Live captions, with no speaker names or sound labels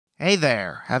Hey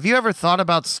there, have you ever thought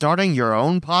about starting your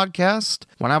own podcast?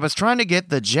 When I was trying to get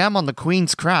the Gem on the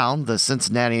Queen's Crown, the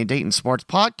Cincinnati and Dayton Sports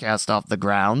Podcast, off the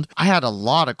ground, I had a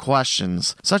lot of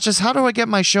questions, such as how do I get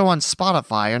my show on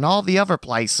Spotify and all the other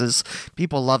places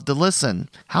people love to listen?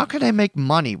 How can I make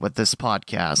money with this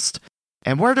podcast?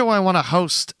 And where do I want to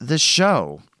host this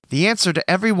show? The answer to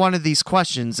every one of these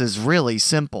questions is really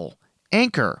simple.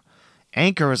 Anchor.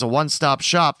 Anchor is a one-stop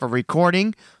shop for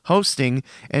recording, hosting,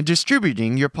 and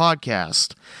distributing your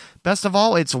podcast. Best of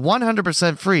all, it's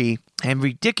 100% free and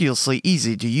ridiculously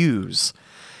easy to use.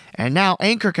 And now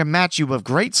Anchor can match you with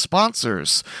great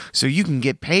sponsors, so you can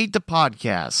get paid to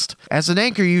podcast. As an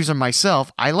Anchor user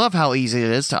myself, I love how easy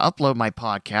it is to upload my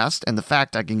podcast and the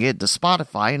fact I can get it to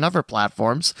Spotify and other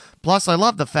platforms. Plus, I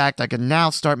love the fact I can now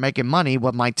start making money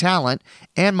with my talent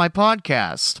and my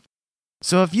podcast.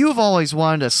 So if you've always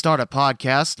wanted to start a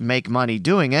podcast, make money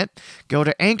doing it, go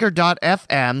to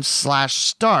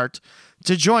anchor.fm/start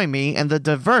to join me and the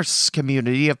diverse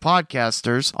community of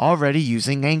podcasters already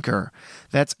using Anchor.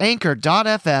 That's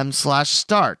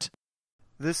anchor.fm/start.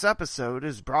 This episode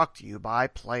is brought to you by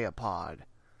Playapod,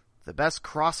 the best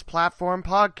cross-platform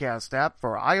podcast app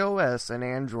for iOS and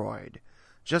Android.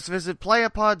 Just visit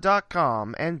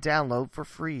playapod.com and download for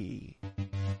free.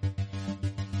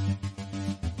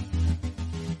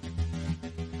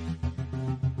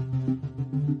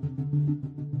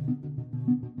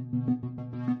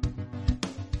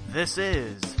 This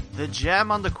is The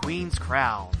Gem on the Queen's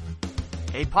Crown,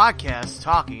 a podcast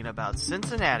talking about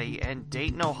Cincinnati and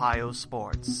Dayton, Ohio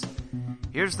sports.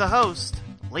 Here's the host,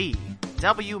 Lee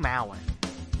W. Mowen.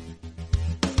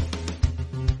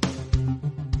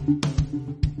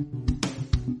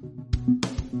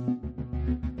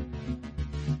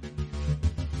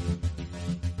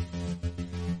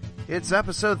 It's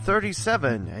episode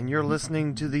 37, and you're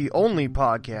listening to the only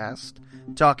podcast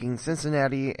talking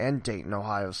Cincinnati and Dayton,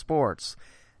 Ohio sports.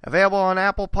 Available on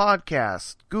Apple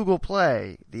Podcasts, Google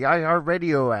Play, the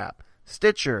iHeartRadio app,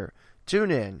 Stitcher,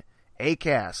 TuneIn,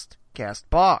 Acast,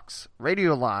 CastBox,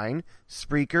 Radioline,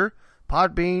 Spreaker,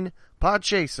 Podbean,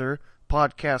 Podchaser,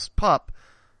 Podcast Pup,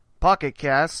 Pocket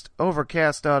Cast,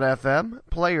 Overcast.fm,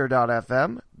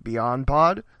 Player.fm,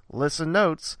 BeyondPod, Listen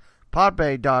Notes,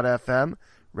 Podbay.fm,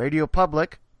 Radio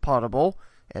Public, Potable,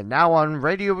 and now on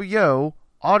Radio Yo,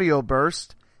 Audio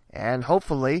Burst, and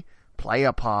hopefully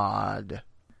Playapod.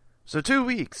 So 2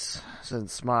 weeks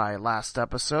since my last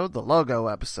episode, the logo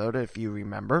episode, if you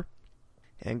remember.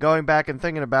 And going back and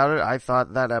thinking about it, I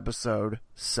thought that episode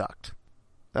sucked.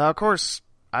 Now, of course,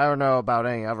 I don't know about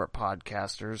any other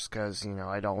podcasters, because,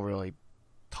 I don't really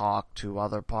talk to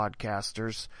other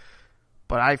podcasters.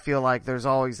 But I feel like there's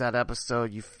always that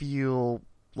episode you feel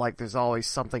like there's always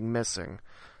something missing.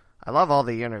 I love all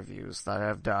the interviews that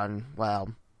I've done.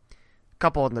 Well, a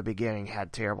couple in the beginning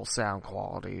had terrible sound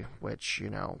quality, which,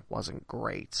 wasn't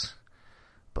great.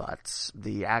 But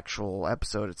the actual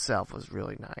episode itself was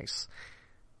really nice.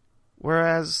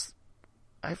 Whereas,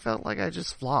 I felt like I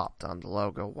just flopped on the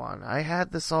logo one. I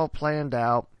had this all planned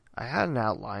out. I had an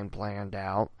outline planned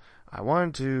out. I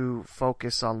wanted to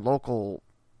focus on local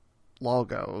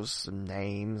logos and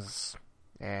names,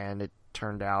 and it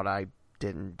turned out I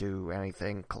didn't do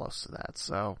anything close to that.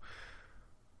 So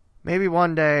maybe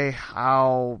one day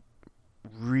I'll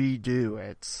redo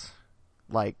it,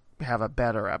 like have a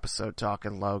better episode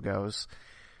talking logos.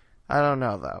 I don't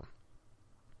know though.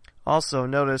 Also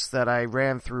notice that I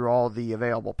ran through all the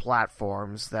available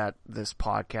platforms that this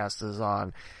podcast is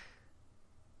on.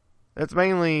 It's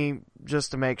mainly just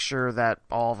to make sure that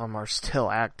all of them are still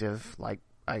active. Like,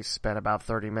 I spent about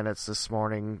 30 minutes this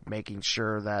morning making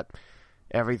sure that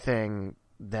everything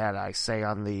that I say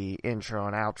on the intro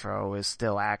and outro is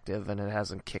still active and it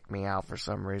hasn't kicked me out for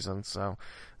some reason. So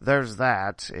there's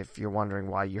that, if you're wondering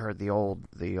why you heard the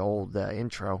old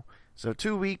intro. So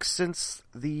 2 weeks since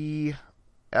the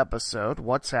episode.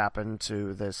 What's happened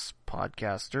to this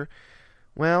podcaster?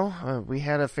 Well, we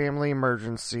had a family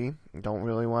emergency. Don't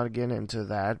really want to get into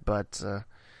that, but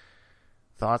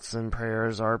thoughts and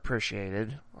prayers are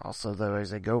appreciated. Also, there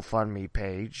is a GoFundMe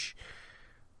page.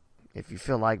 If you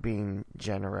feel like being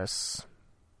generous,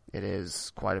 it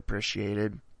is quite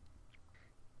appreciated.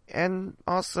 And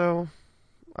also,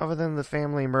 other than the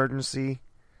family emergency,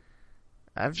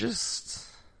 if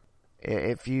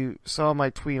you saw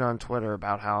my tweet on Twitter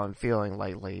about how I'm feeling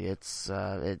lately, it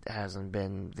hasn't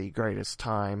been the greatest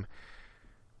time,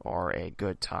 or a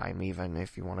good time, even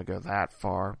if you want to go that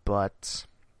far. But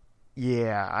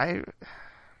yeah,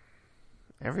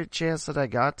 every chance that I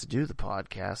got to do the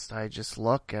podcast, I just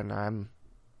look and I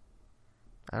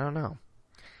don't know.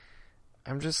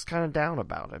 I'm just kind of down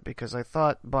about it, because I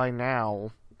thought by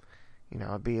now,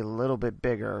 be a little bit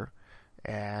bigger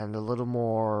and a little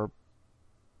more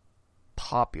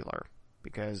popular.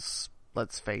 Because,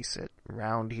 let's face it,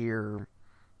 around here,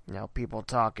 people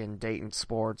talking Dayton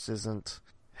sports isn't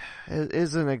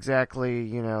exactly,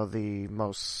 the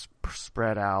most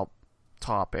spread out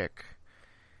topic.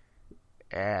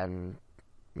 And,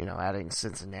 adding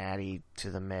Cincinnati to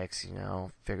the mix,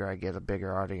 figure I get a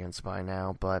bigger audience by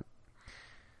now. But,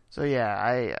 so yeah,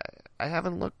 I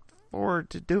haven't looked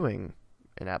forward to doing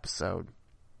an episode.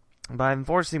 But I'm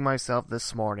forcing myself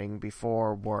this morning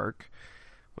before work,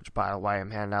 which, by the way,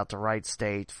 I'm heading out to Wright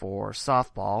State for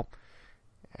softball,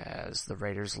 as the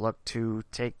Raiders look to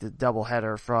take the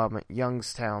doubleheader from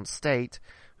Youngstown State,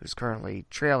 who's currently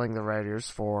trailing the Raiders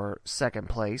for second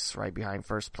place, right behind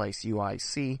first place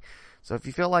UIC. So if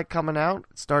you feel like coming out,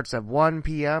 it starts at 1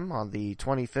 p.m. on the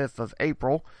 25th of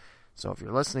April. So if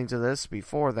you're listening to this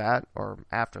before that, or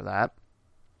after that,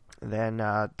 then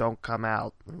don't come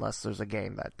out unless there's a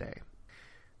game that day.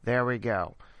 There we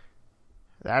go.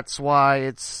 That's why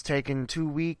it's taken 2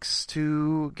 weeks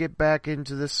to get back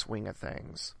into the swing of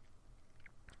things.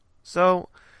 So,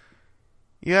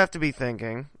 you have to be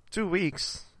thinking, 2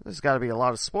 weeks, there's got to be a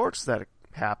lot of sports that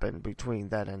happened between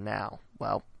then and now.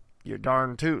 Well, you're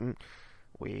darn tootin'.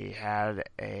 We had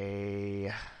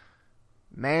a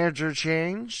manager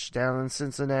change down in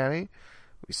Cincinnati.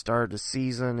 We started the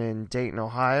season in Dayton,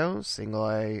 Ohio,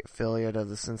 single-A affiliate of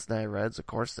the Cincinnati Reds, of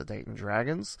course, the Dayton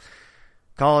Dragons.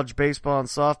 College baseball and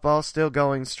softball still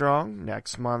going strong.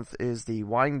 Next month is the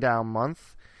wind-down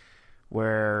month,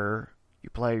 where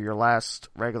you play your last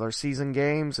regular season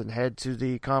games and head to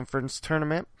the conference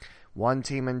tournament. One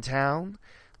team in town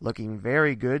looking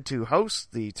very good to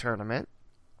host the tournament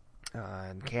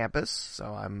on campus, so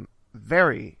I'm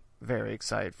very, very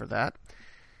excited for that.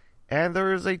 And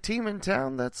there is a team in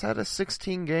town that's had a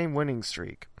 16-game winning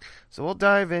streak. So we'll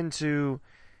dive into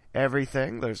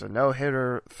everything. There's a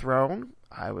no-hitter thrown.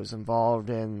 I was involved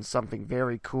in something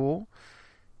very cool.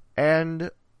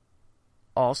 And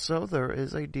also there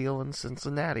is a deal in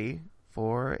Cincinnati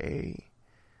for a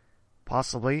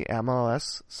possibly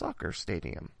MLS soccer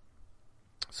stadium.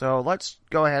 So let's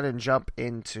go ahead and jump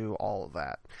into all of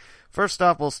that. First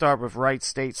off, we'll start with Wright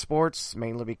State sports,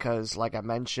 mainly because, like I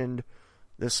mentioned,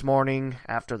 this morning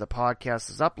after the podcast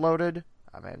is uploaded,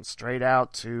 I went straight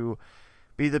out to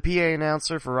be the PA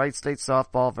announcer for Wright State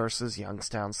softball versus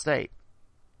Youngstown State.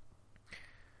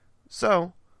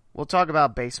 So, we'll talk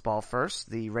about baseball first.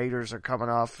 The Raiders are coming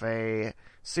off a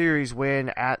series win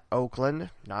at Oakland,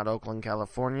 not Oakland,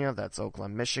 California. That's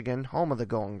Oakland, Michigan, home of the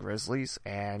Golden Grizzlies.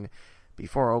 And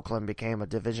before Oakland became a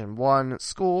Division I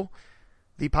school,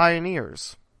 the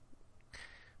Pioneers.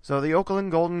 So the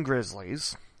Oakland Golden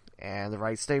Grizzlies and the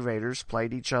Wright State Raiders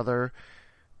played each other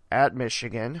at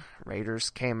Michigan. Raiders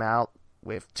came out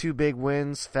with 2 big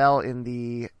wins, fell in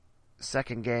the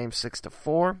second game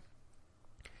 6-4.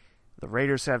 The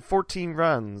Raiders had 14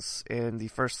 runs in the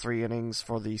first 3 innings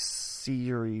for the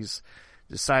series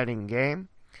deciding game.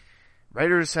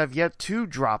 Raiders have yet to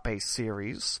drop a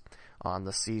series on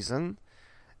the season.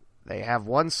 They have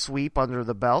 1 sweep under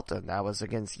the belt, and that was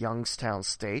against Youngstown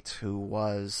State, who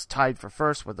was tied for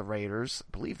first with the Raiders.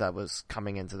 I believe that was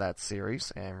coming into that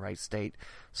series, and Wright State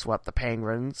swept the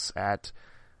Penguins at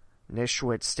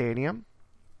Nishwitz Stadium.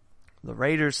 The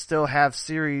Raiders still have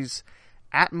series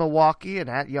at Milwaukee and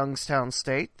at Youngstown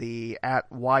State. The at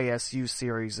YSU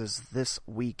series is this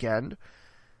weekend.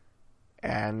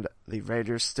 And the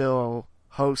Raiders still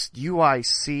host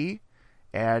UIC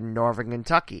and Northern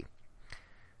Kentucky.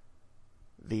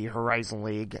 The Horizon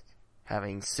League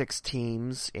having 6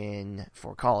 teams in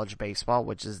for college baseball,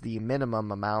 which is the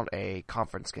minimum amount a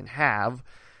conference can have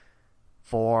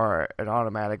for an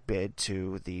automatic bid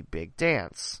to the Big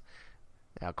Dance.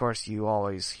 Now, of course, you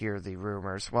always hear the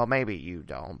rumors. Well, maybe you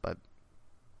don't, but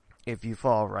if you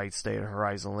follow Wright State or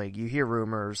Horizon League, you hear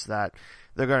rumors that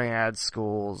they're going to add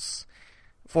schools.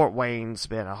 Fort Wayne's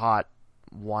been a hot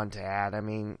one to add. I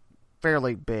mean,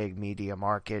 fairly big media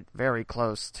market, very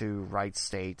close to Wright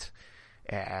State,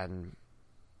 and I'm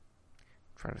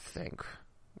trying to think,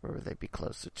 where would they be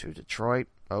closer to? Detroit,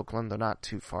 Oakland, they're not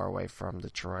too far away from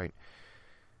Detroit.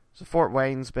 So Fort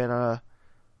Wayne's been a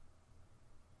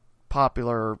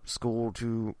popular school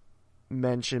to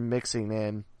mention mixing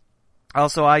in.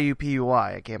 Also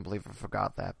IUPUI, I can't believe I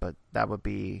forgot that, but that would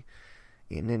be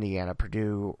an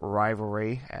Indiana-Purdue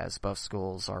rivalry, as both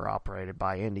schools are operated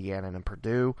by Indiana and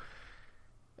Purdue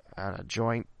on a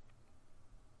joint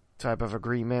type of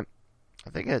agreement. I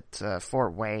think at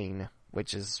Fort Wayne,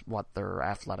 which is what their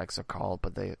athletics are called,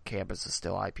 but the campus is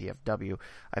still IPFW.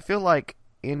 I feel like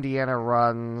Indiana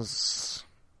runs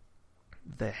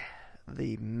the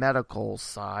the medical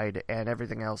side, and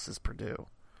everything else is Purdue.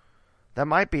 That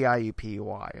might be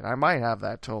IUPUI, and I might have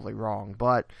that totally wrong,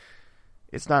 but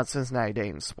it's not Cincinnati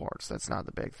Dayton sports. That's not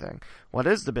the big thing. What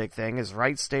is the big thing is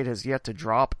Wright State has yet to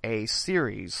drop a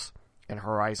series in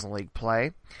Horizon League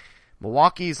play.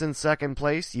 Milwaukee's in second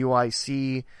place.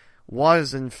 UIC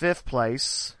was in fifth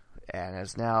place and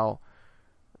has now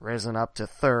risen up to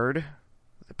third.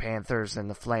 The Panthers and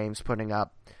the Flames putting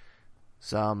up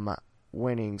some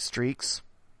winning streaks.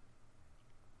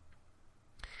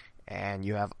 And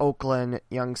you have Oakland,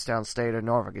 Youngstown State, and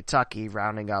Northern Kentucky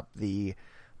rounding up the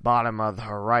bottom of the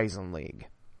Horizon League.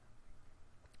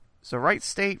 So Wright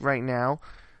State right now,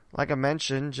 like I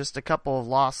mentioned, just a couple of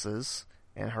losses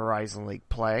in Horizon League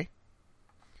play.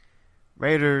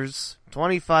 Raiders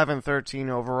 25-13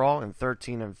 overall and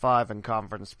 13-5 in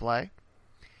conference play.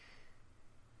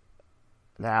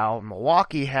 Now,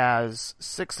 Milwaukee has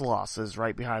 6 losses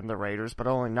right behind the Raiders, but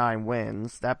only 9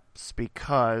 wins. That's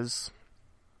because,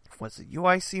 was it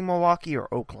UIC Milwaukee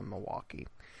or Oakland Milwaukee?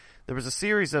 There was a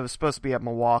series that was supposed to be at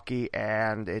Milwaukee,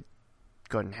 and it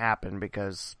couldn't happen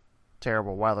because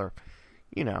terrible weather.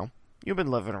 You know, you've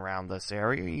been living around this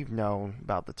area. You've known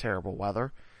about the terrible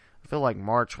weather. I feel like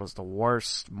March was the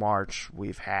worst March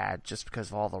we've had just because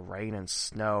of all the rain and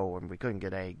snow, and we couldn't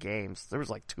get any games. There was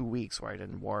like 2 weeks where I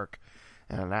didn't work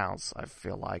and announce, I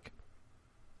feel like.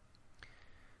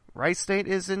 Wright State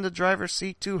is in the driver's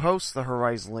seat to host the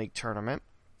Horizon League tournament,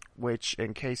 which,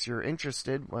 in case you're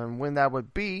interested, when that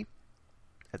would be,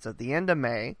 it's at the end of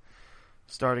May,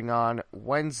 starting on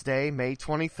Wednesday, May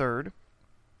 23rd.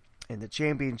 And the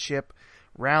championship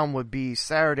round would be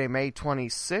Saturday, May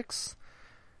 26th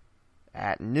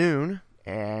at noon,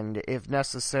 and if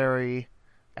necessary,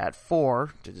 at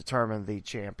 4 to determine the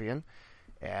champion.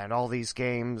 And all these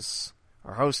games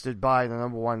are hosted by the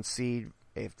number 1 seed.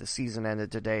 If the season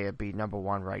ended today, it'd be number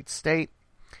 1 Wright State.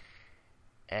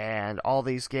 And all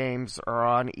these games are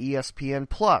on ESPN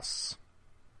Plus,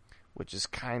 which is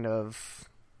kind of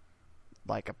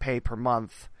like a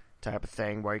pay-per-month type of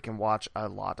thing where you can watch a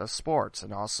lot of sports.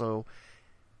 And also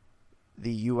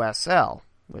the USL,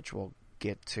 which we'll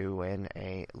get to in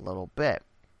a little bit.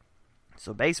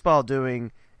 So baseball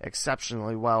doing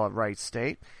exceptionally well at Wright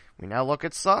State. We now look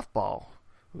at softball,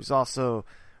 who's also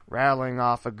rattling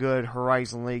off a good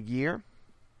Horizon League year.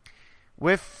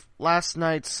 With last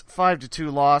night's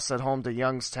 5-2 loss at home to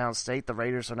Youngstown State, the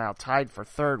Raiders are now tied for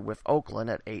third with Oakland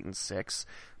at 8-6.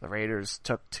 The Raiders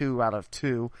took 2 out of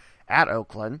 2 at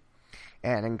Oakland.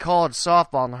 And in college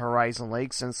softball in the Horizon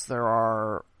League, since there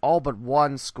are all but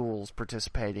 1 schools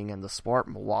participating in the sport,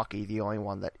 Milwaukee the only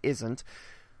one that isn't,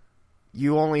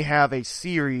 you only have a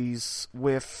series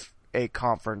with a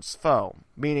conference foe.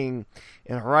 Meaning,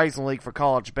 in Horizon League for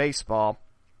college baseball,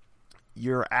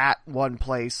 you're at one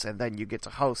place and then you get to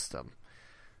host them.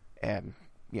 And,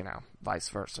 you know, vice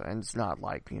versa. And it's not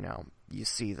like, you know, you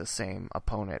see the same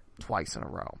opponent twice in a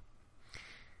row.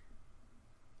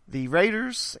 The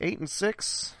Raiders,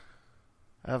 8-6,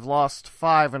 have lost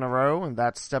 5 in a row, and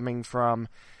that's stemming from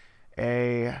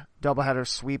a doubleheader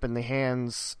sweep in the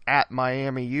hands at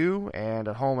Miami U and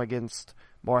at home against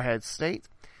Morehead State.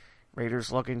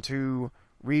 Raiders looking to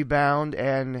rebound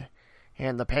and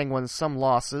hand the Penguins some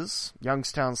losses.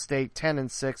 Youngstown State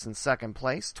 10-6 in second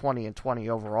place, 20-20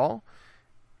 overall,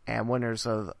 and winners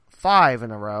of 5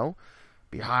 in a row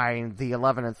behind the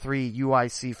 11-3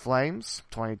 UIC Flames.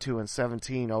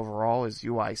 22-17 overall is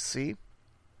UIC.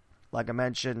 Like I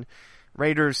mentioned,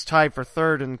 Raiders tied for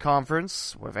third in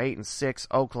conference with 8-6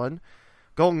 Oakland.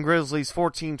 Golden Grizzlies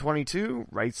 14-22,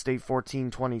 Wright State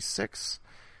 14-26.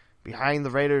 Behind the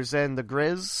Raiders and the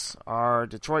Grizz are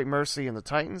Detroit Mercy and the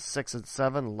Titans, 6-7,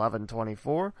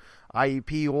 11-24.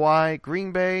 IUPUI,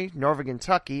 Green Bay, Northern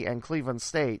Kentucky, and Cleveland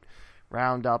State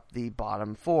round up the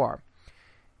bottom 4.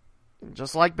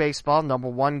 Just like baseball, number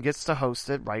 1 gets to host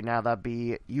it. Right now that'd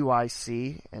be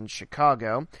UIC in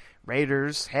Chicago.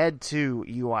 Raiders head to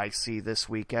UIC this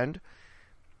weekend,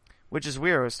 which is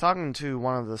weird. I was talking to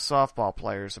one of the softball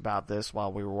players about this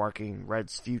while we were working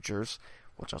Reds Futures,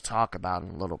 which I'll talk about in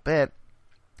a little bit.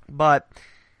 But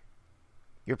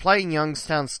you're playing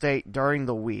Youngstown State during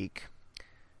the week.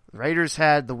 The Raiders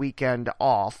had the weekend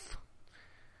off.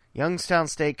 Youngstown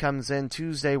State comes in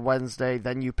Tuesday, Wednesday,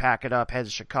 then you pack it up, head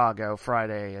to Chicago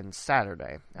Friday and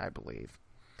Saturday, I believe.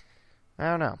 I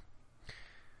don't know.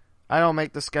 I don't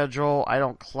make the schedule. I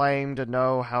don't claim to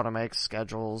know how to make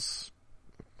schedules.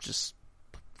 Just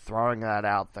throwing that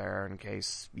out there in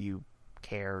case you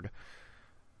cared.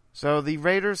 So the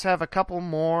Raiders have a couple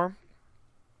more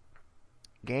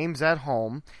games at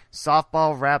home.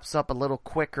 Softball wraps up a little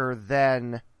quicker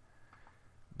than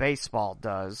baseball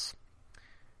does.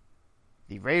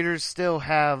 The Raiders still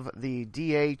have the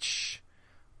DH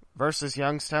versus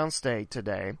Youngstown State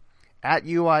today at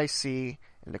UIC,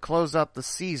 and to close up the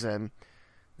season,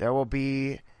 there will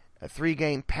be a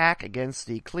 3-game pack against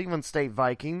the Cleveland State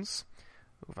Vikings.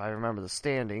 If I remember the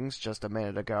standings just a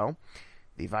minute ago,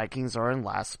 the Vikings are in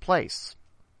last place.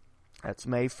 That's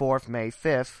May 4th, May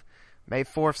 5th. May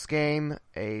 4th's game,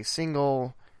 a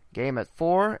single game at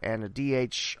 4, and a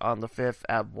DH on the 5th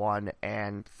at 1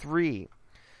 and 3.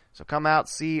 So come out,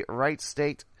 see Wright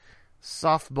State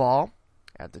softball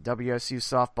at the WSU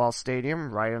Softball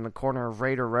Stadium, right on the corner of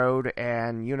Raider Road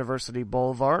and University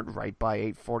Boulevard, right by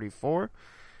 844.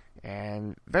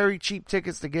 And very cheap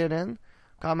tickets to get in.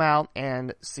 Come out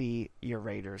and see your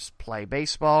Raiders play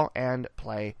baseball and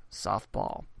play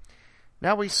softball.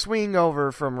 Now we swing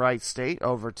over from Wright State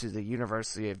over to the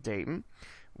University of Dayton,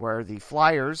 where the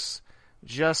Flyers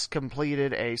just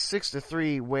completed a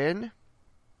 6-3 win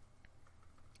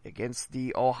against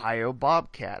the Ohio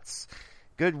Bobcats.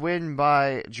 Good win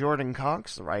by Jordan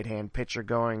Cox, the right-hand pitcher,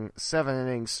 going 7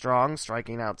 innings strong,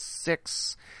 striking out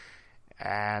 6.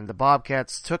 And the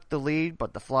Bobcats took the lead,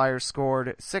 but the Flyers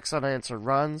scored 6 unanswered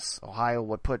runs. Ohio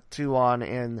would put 2 on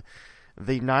in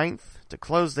the 9th to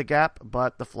close the gap,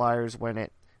 but the Flyers win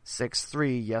it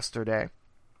 6-3 yesterday.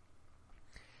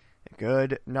 A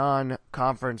good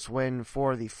non-conference win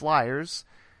for the Flyers,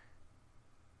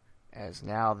 as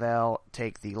now they'll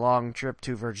take the long trip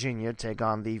to Virginia, take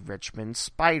on the Richmond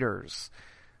Spiders.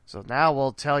 So now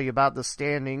we'll tell you about the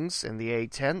standings in the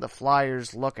A-10. The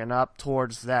Flyers looking up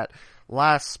towards that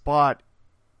last spot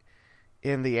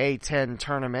in the A-10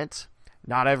 tournament.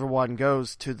 Not everyone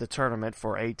goes to the tournament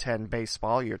for A-10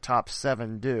 baseball. Your top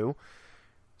 7 do.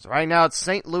 So right now it's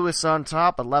St. Louis on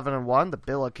top, 11-1. The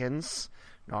Billikens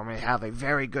normally have a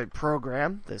very good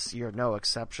program. This year, no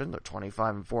exception. They're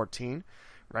 25-14.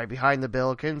 Right behind the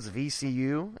Billikens,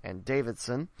 VCU and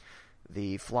Davidson.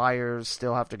 The Flyers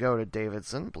still have to go to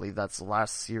Davidson. I believe that's the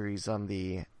last series on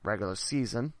the regular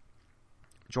season.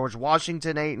 George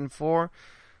Washington 8-4.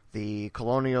 The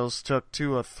Colonials took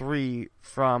 2 of 3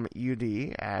 from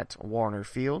UD at Warner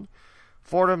Field.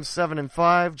 Fordham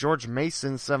 7-5. George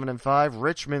Mason 7-5.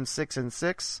 Richmond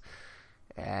 6-6.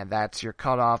 And that's your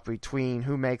cutoff between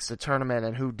who makes the tournament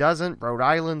and who doesn't. Rhode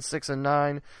Island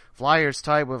 6-9. Flyers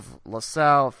tied with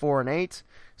LaSalle 4-8.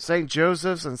 St.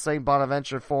 Joseph's and St.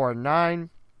 Bonaventure 4-9.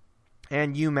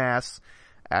 And UMass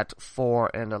at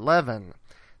 4-11.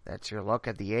 That's your look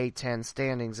at the A-10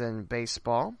 standings in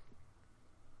baseball.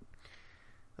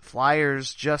 The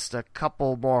Flyers just a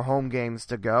couple more home games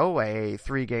to go. A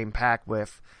 3-game pack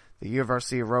with the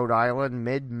University of Rhode Island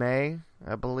mid-May,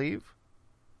 I believe.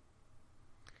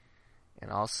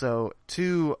 And also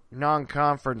 2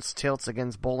 non-conference tilts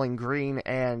against Bowling Green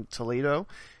and Toledo.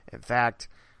 In fact,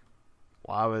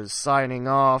 while I was signing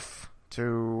off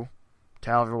to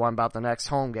tell everyone about the next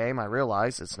home game, I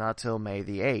realized it's not till May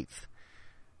the 8th.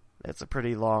 That's a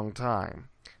pretty long time.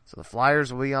 So the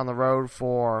Flyers will be on the road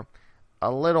for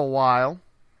a little while.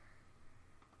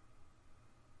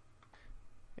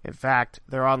 In fact,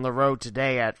 they're on the road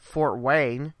today at Fort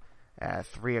Wayne at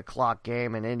 3 o'clock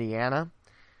game in Indiana.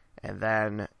 And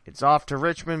then it's off to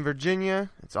Richmond, Virginia.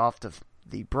 It's off to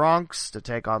the Bronx to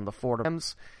take on the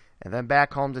Fordhams. And then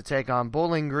back home to take on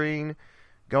Bowling Green.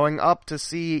 Going up to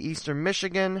see Eastern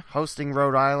Michigan, hosting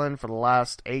Rhode Island for the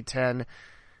last A-10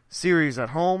 series at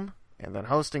home. And then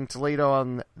hosting Toledo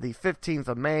on the 15th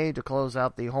of May to close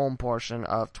out the home portion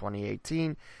of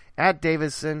 2018 at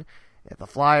Davidson. If the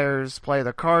Flyers play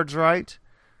their cards right,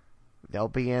 they'll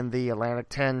be in the Atlantic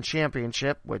 10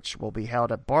 Championship, which will be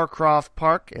held at Barcroft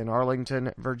Park in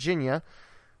Arlington, Virginia,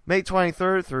 May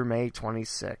 23rd through May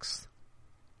 26th.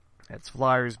 That's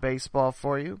Flyers baseball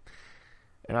for you.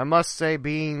 And I must say,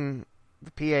 being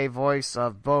the PA voice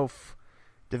of both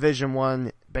Division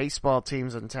I baseball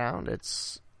teams in town,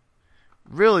 it's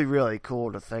really, really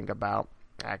cool to think about,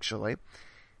 actually.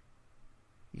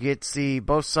 You get to see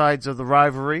both sides of the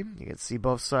rivalry. You get to see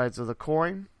both sides of the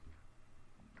coin.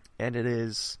 And it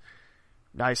is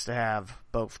nice to have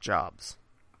both jobs.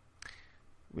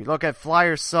 We look at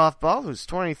Flyers softball, who's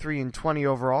 23-20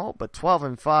 overall, but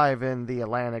 12-5 in the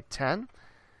Atlantic 10.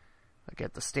 I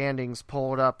get the standings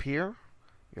pulled up here.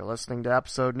 You're listening to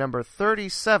episode number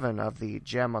 37 of the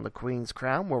Gem on the Queen's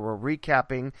Crown, where we're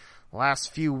recapping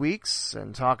last few weeks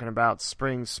and talking about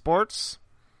spring sports.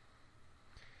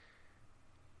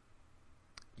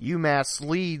 UMass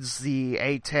leads the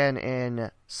A-10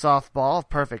 in softball, a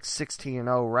perfect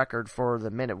 16-0 record for the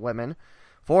Minute Women.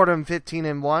 Fordham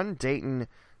 15-1, Dayton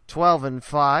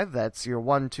 12-5. That's your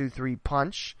 1-2-3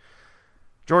 punch.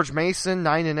 George Mason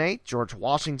 9-8, George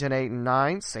Washington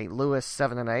 8-9, St. Louis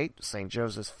 7-8, St.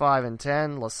 Joseph's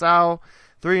 5-10, LaSalle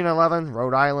 3-11,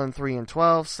 Rhode Island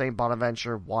 3-12, St.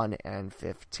 Bonaventure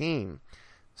 1-15.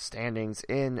 Standings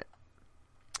in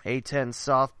A10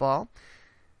 softball.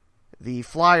 The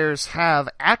Flyers have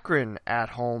Akron at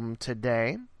home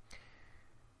today,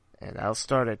 and that'll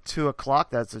start at 2 o'clock.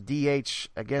 That's a DH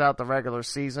again out the regular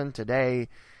season. Today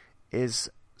is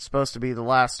supposed to be the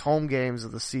last home games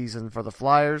of the season for the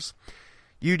Flyers.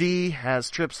 UD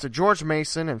has trips to George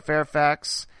Mason and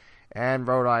Fairfax, and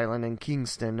Rhode Island and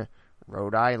Kingston,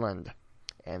 Rhode Island.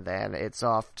 And then it's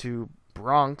off to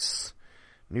Bronx,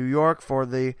 New York for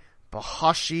the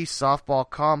Bahashi Softball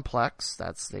Complex.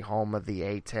 That's the home of the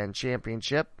A10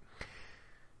 Championship.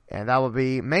 And that will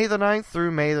be May the 9th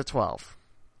through May the 12th.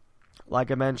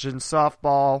 Like I mentioned,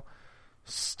 softball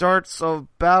starts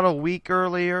about a week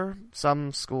earlier.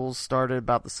 Some schools started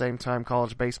about the same time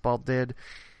college baseball did.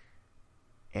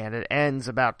 And it ends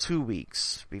about 2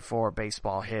 weeks before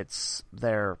baseball hits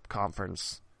their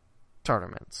conference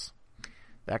tournaments.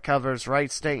 That covers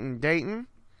Wright State and Dayton.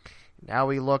 Now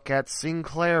we look at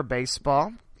Sinclair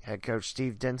baseball. Head coach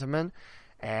Steve Dinteman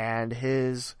and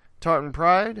his Tartan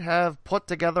Pride have put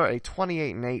together a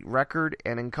 28-8 record,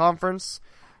 and in conference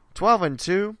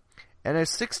 12-2 and a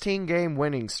 16-game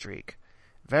winning streak.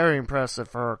 Very impressive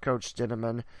for Coach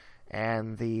Dinteman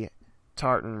and the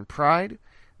Tartan Pride.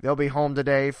 They'll be home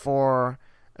today for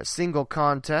a single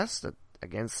contest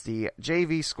against the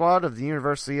JV squad of the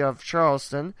University of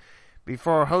Charleston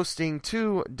before hosting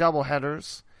 2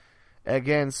 doubleheaders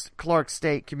against Clark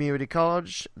State Community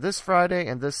College this Friday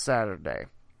and this Saturday.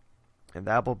 And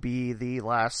that will be the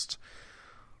last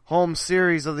home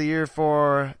series of the year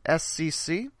for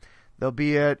SCC. They'll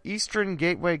be at Eastern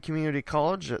Gateway Community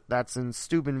College. That's in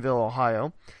Steubenville,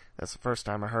 Ohio. That's the first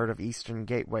time I heard of Eastern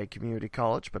Gateway Community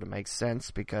College, but it makes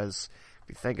sense because if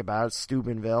you think about it,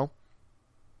 Steubenville,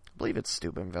 I believe it's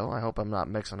Steubenville. I hope I'm not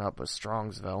mixing up with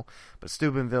Strongsville. But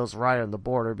Steubenville's right on the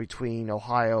border between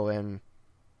Ohio and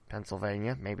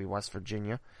Pennsylvania, maybe West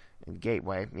Virginia, and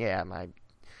Gateway. Yeah,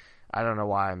 I don't know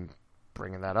why I'm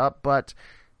bringing that up, but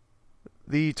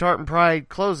the Tartan Pride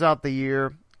close out the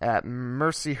year at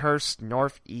Mercyhurst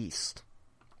Northeast.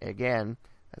 Again,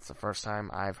 that's the first time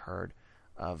I've heard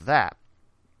of that.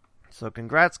 So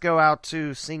congrats go out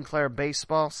to Sinclair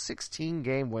Baseball,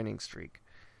 16-game winning streak.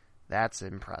 That's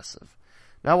impressive.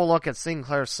 Now we'll look at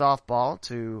Sinclair Softball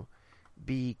to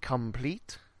be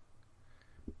complete.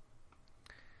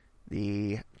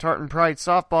 The Tartan Pride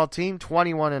softball team,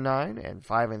 21-9 and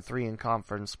 5-3 in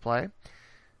conference play.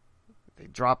 They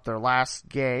dropped their last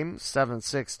game,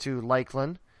 7-6 to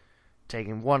Lakeland,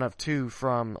 taking 1 of 2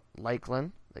 from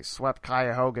Lakeland. They swept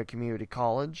Cuyahoga Community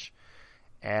College,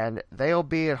 and they'll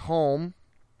be at home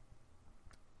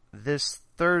this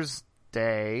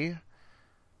Thursday.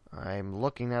 I'm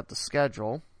looking at the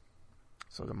schedule.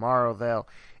 So tomorrow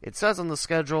it says on the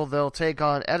schedule they'll take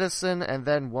on Edison and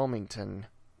then Wilmington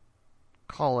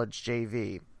College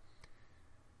JV.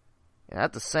 And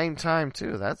at the same time,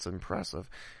 too. That's impressive.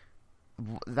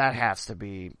 That has to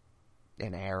be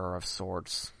an error of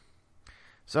sorts.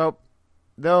 So,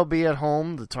 they'll be at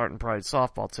home. The Tartan Pride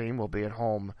softball team will be at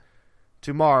home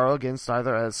tomorrow against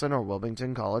either Edison or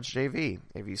Wilmington College JV.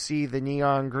 If you see the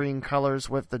neon green colors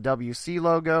with the WC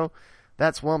logo,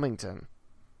 that's Wilmington.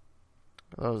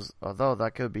 Although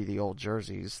that could be the old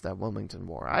jerseys that Wilmington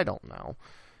wore. I don't know.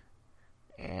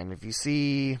 And if you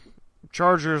see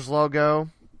Chargers logo,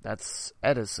 that's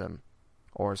Edison.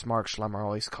 Or as Mark Schlemmer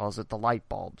always calls it, the light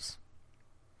bulbs.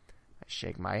 I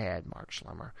shake my head, Mark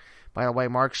Schlemmer. By the way,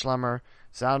 Mark Schlemmer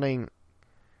sounding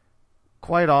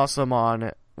quite awesome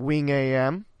on Wing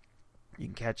AM. You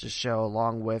can catch his show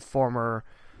along with former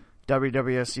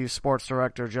WWSU sports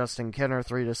director Justin Kenner,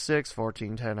 3 to 6,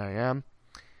 14:10 a.m.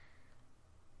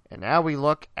 And now we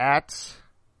look at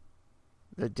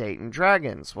the Dayton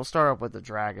Dragons. We'll start up with the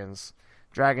Dragons.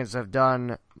 Dragons have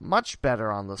done much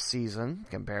better on the season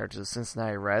compared to the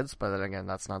Cincinnati Reds, but then again,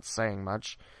 that's not saying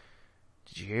much.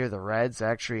 Did you hear the Reds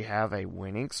actually have a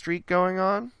winning streak going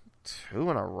on?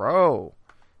 2 in a row.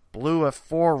 Blew a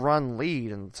 4-run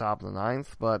lead in the top of the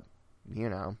 9th, but,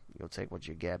 you'll take what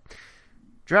you get.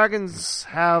 Dragons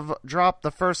have dropped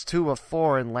the first 2 of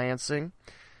 4 in Lansing.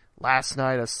 Last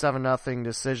night, a 7-0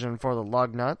 decision for the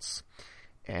Lugnuts.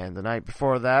 And the night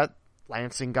before that,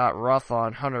 Lansing got rough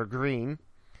on Hunter Green.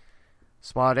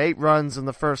 Spot 8 runs in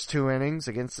the first 2 innings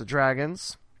against the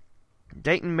Dragons.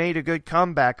 Dayton made a good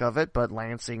comeback of it, but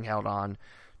Lansing held on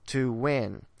to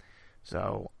win.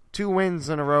 So, 2 wins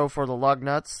in a row for the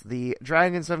Lugnuts. The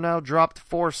Dragons have now dropped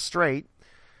 4 straight.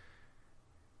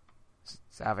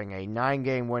 It's having a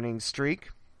 9-game winning streak.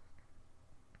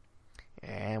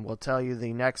 And we'll tell you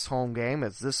the next home game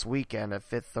is this weekend at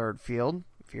Fifth Third Field.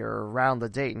 If you're around the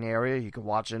Dayton area, you can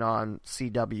watch it on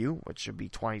CW, which should be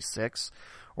 26,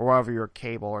 or wherever your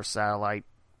cable or satellite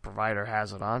provider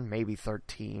has it on, maybe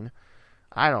 13.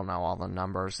 I don't know all the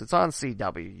numbers. It's on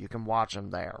CW. You can watch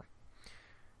them there.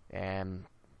 And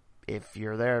if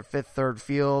you're there at Fifth Third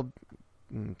Field,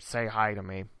 say hi to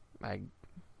me.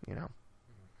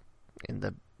 In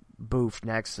the booth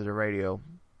next to the radio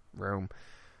room.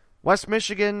 West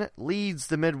Michigan leads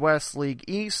the Midwest League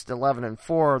East,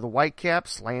 11-4 the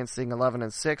Whitecaps. Lansing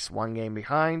 11-6, one game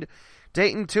behind.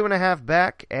 Dayton 2.5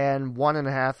 back and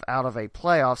 1.5 out of a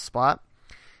playoff spot.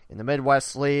 In the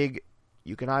Midwest League,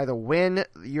 you can either win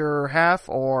your half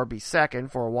or be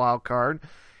second for a wild card.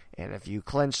 And if you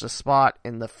clinch the spot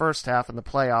in the first half in the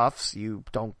playoffs, you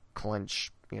don't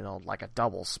clinch, like a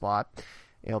double spot.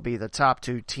 It'll be the top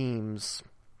two teams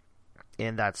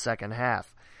in that second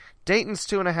half. Dayton's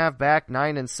 2.5 back,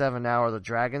 9-7 now are the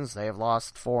Dragons. They have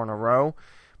lost 4 in a row.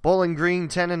 Bowling Green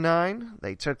 10-9.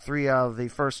 They took 3 out of the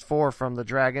first 4 from the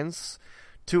Dragons.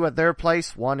 2 at their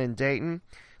place, 1 in Dayton.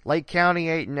 Lake County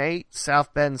 8-8,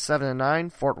 South Bend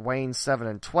 7-9, Fort Wayne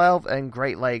 7-12, and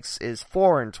Great Lakes is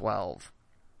 4-12.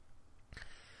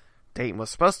 Dayton was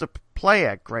supposed to play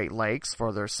at Great Lakes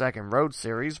for their second road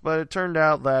series, but it turned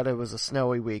out that it was a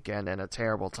snowy weekend and a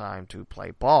terrible time to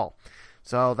play ball.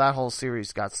 So that whole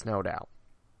series got snowed out.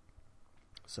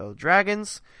 So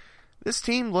Dragons, this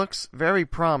team looks very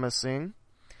promising.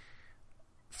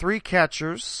 3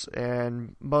 catchers,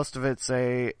 and most of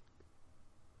the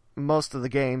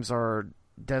games are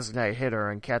designated hitter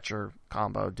and catcher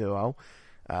combo duo.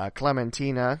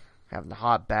 Clementina having a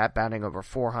hot bat, batting over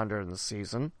 400 in the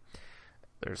season.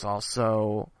 There's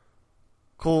also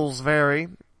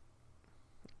Colesvary.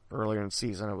 Earlier in the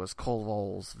season, it was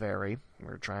Colesvary. We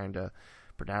were trying to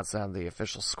pronounce that in the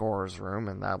official scorer's room,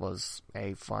 and that was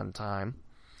a fun time.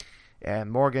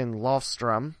 And Morgan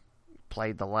Lofstrom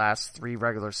played the last 3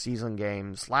 regular season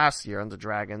games last year in the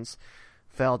Dragons.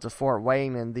 Fell to Fort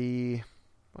Wayne in the,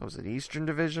 Eastern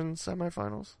Division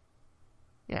semifinals?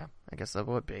 Yeah, I guess that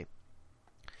would be.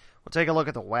 We'll take a look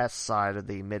at the west side of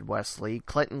the Midwest League.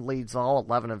 Clinton leads all,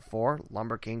 11-4.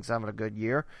 Lumber Kings having a good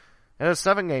year. And a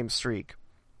 7-game streak.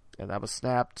 And that was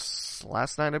snapped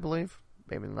last night, I believe.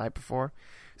 Maybe the night before.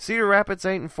 Cedar Rapids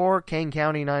 8-4. Kane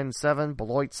County 9-7.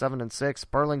 Beloit 7-6.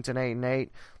 Burlington 8-8.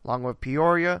 Along with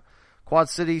Peoria. Quad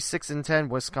City 6-10.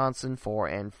 Wisconsin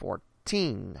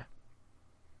 4-14.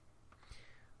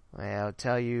 I'll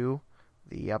tell you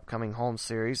the upcoming home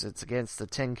series. It's against the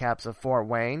Tin Caps of Fort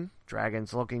Wayne.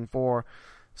 Dragons looking for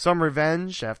some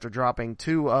revenge after dropping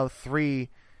 2 of 3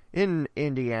 in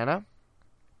Indiana.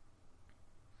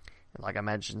 And like I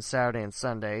mentioned, Saturday and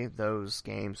Sunday, those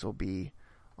games will be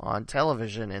on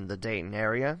television in the Dayton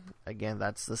area. Again,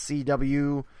 that's the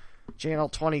CW channel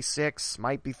 26,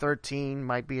 might be 13,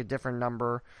 might be a different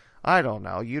number. I don't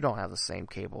know. You don't have the same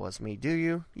cable as me, do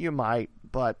you? You might,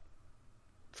 but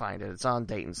find it. It's on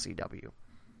Dayton CW.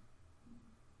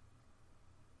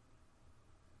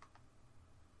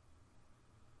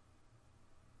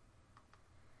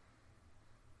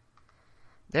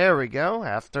 There we go.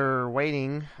 After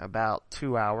waiting about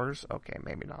 2 hours, okay,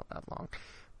 maybe not that long,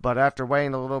 but after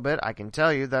waiting a little bit, I can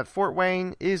tell you that Fort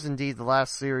Wayne is indeed the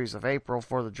last series of April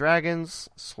for the Dragons,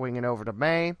 swinging over to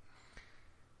May.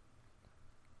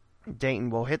 Dayton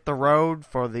will hit the road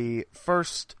for the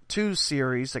first 2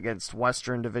 series against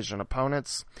Western Division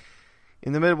opponents.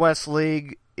 In the Midwest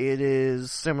League, it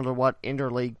is similar to what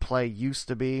interleague play used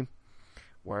to be,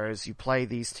 whereas you play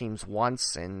these teams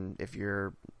once, and if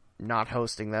you're not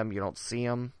hosting them, you don't see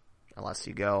them unless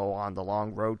you go on the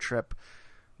long road trip.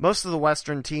 Most of the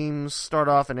Western teams start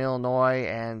off in Illinois,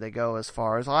 and they go as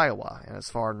far as Iowa and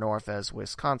as far north as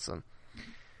Wisconsin.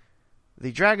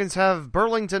 The Dragons have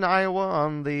Burlington, Iowa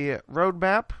on the road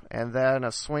map, and then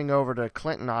a swing over to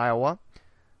Clinton, Iowa.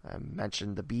 I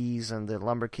mentioned the Bees and the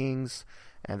Lumber Kings.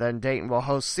 And then Dayton will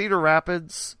host Cedar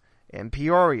Rapids and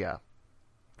Peoria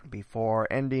before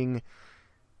ending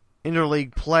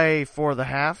interleague play for the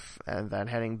half, and then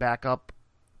heading back up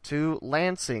to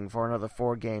Lansing for another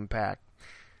 4-game pack.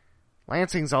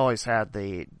 Lansing's always had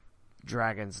the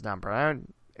Dragons number,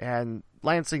 and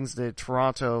Lansing's the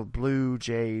Toronto Blue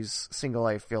Jays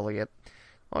single-A affiliate.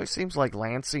 Always seems like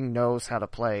Lansing knows how to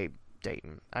play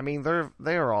Dayton. I mean,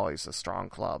 they are always a strong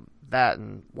club. That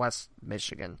and West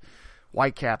Michigan.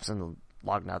 Whitecaps and the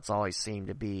Lugnuts always seem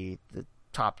to be the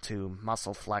top 2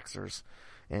 muscle flexors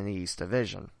in the East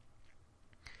Division.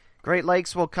 Great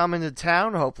Lakes will come into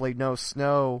town. Hopefully no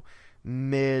snow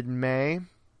mid-May.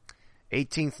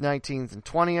 18th, 19th, and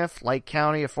 20th. Lake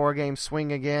County, a 4-game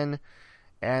swing again.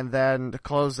 And then to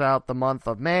close out the month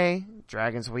of May,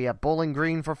 Dragons will be at Bowling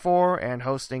Green for 4 and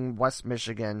hosting West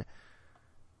Michigan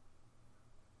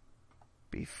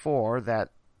before that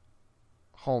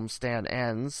homestand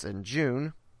ends in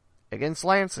June against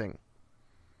Lansing.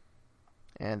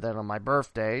 And then on my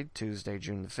birthday, Tuesday,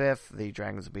 June the 5th, the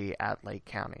Dragons will be at Lake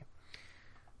County.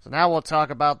 So now we'll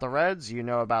talk about the Reds. You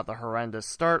know about the horrendous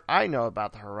start. I know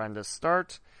about the horrendous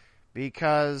start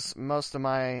because most of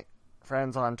my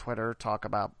friends on Twitter talk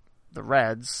about the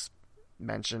Reds,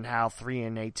 mention how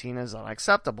 3-18 is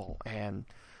unacceptable, and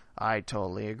I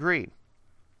totally agree.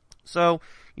 So,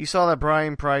 you saw that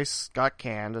Brian Price got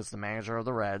canned as the manager of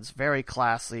the Reds. Very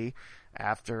classy.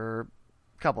 After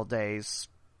a couple days,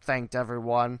 thanked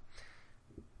everyone.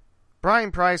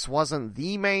 Brian Price wasn't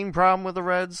the main problem with the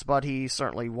Reds, but he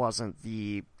certainly wasn't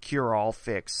the cure-all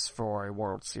fix for a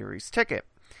World Series ticket.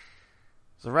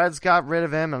 So the Reds got rid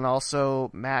of him, and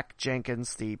also Mac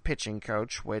Jenkins, the pitching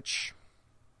coach, which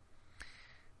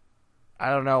I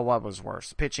don't know what was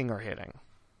worse, pitching or hitting.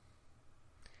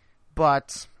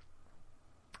 But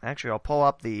actually, I'll pull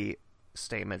up the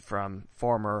statement from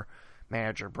former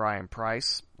manager Brian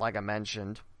Price. Like I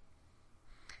mentioned,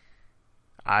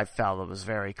 I felt it was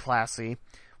very classy.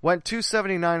 Went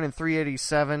 .279 and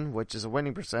 .387, which is a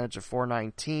winning percentage of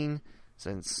 .419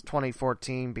 since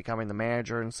 2014, becoming the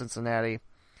manager in Cincinnati.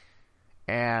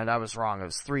 And I was wrong. It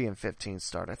was 3-15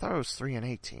 start. I thought it was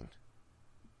 3-18.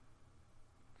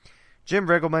 Jim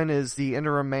Riggleman is the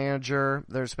interim manager.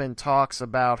 There's been talks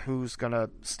about who's going to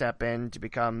step in to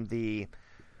become the,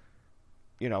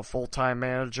 full-time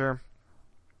manager.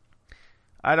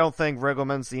 I don't think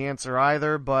Riggleman's the answer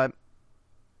either, but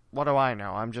what do I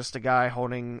know? I'm just a guy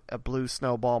holding a blue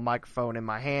snowball microphone in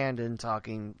my hand and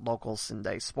talking local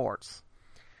Sunday sports.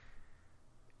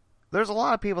 There's a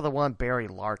lot of people that want Barry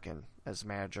Larkin as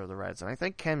manager of the Reds, and I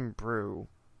think Ken Brew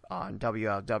on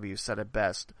WLW said it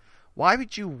best. Why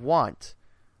would you want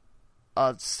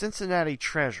a Cincinnati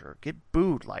treasure get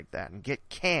booed like that and get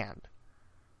canned?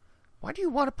 Why do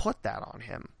you want to put that on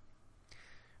him?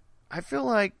 I feel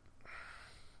like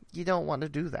you don't want to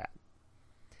do that.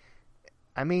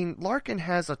 I mean, Larkin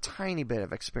has a tiny bit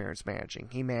of experience managing.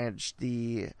 He managed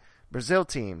the Brazil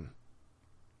team.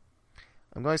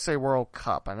 I'm going to say World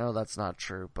Cup. I know that's not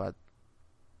true, but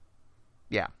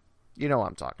yeah, you know what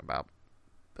I'm talking about.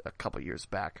 A couple years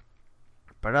back.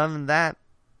 But other than that,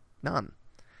 none.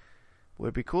 Would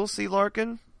it be cool to see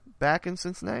Larkin back in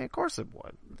Cincinnati? Of course it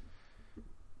would.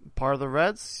 Part of the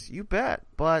Reds? You bet.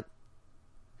 But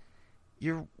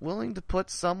you're willing to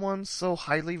put someone so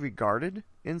highly regarded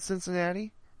in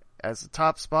Cincinnati as a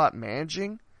top spot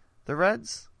managing the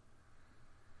Reds?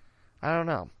 I don't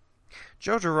know.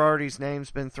 Joe Girardi's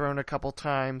name's been thrown a couple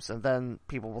times, and then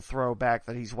people will throw back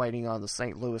that he's waiting on the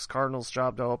St. Louis Cardinals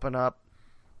job to open up.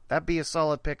 That'd be a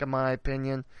solid pick in my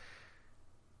opinion.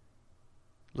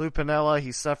 Lou Piniella,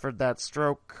 he suffered that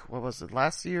stroke, what was it,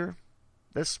 last year?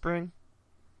 This spring?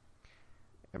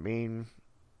 I mean,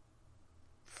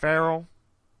 Farrell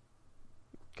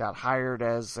got hired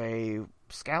as a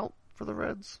scout for the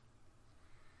Reds,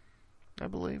 I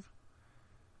believe.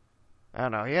 I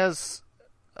don't know, he has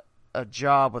a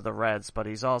job with the Reds, but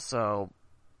he's also,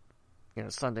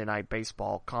 Sunday Night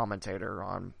Baseball commentator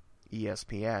on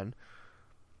ESPN.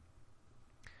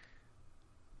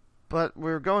 But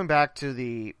we're going back to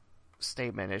the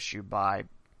statement issued by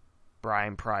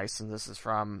Brian Price, and this is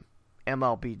from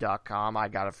MLB.com. I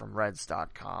got it from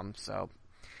Reds.com. So,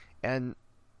 and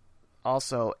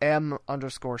also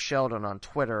M_Sheldon on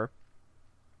Twitter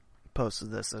posted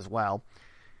this as well.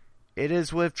 It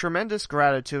is with tremendous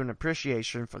gratitude and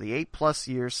appreciation for the 8+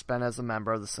 years spent as a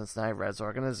member of the Cincinnati Reds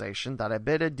organization that I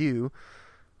bid adieu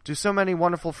to so many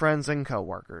wonderful friends and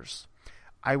co-workers.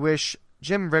 I wish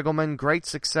Jim Riggleman great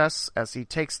success as he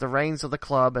takes the reins of the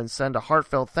club and send a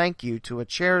heartfelt thank you to a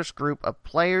cherished group of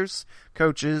players,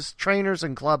 coaches, trainers,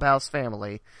 and clubhouse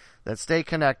family that stay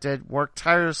connected, work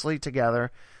tirelessly together,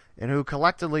 and who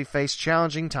collectively face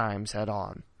challenging times head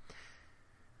on.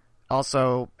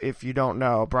 Also, if you don't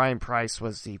know, Brian Price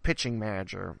was the pitching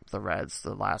manager of the Reds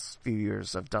the last few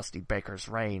years of Dusty Baker's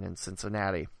reign in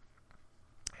Cincinnati.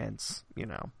 Hence,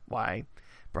 why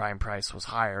Brian Price was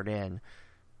hired in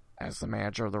as the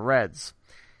manager of the Reds.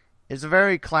 It's a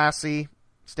very classy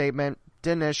statement.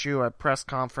 Didn't issue a press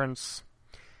conference.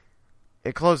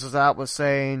 It closes out with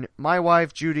saying, "My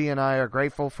wife Judy and I are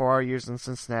grateful for our years in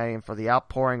Cincinnati and for the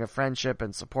outpouring of friendship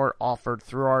and support offered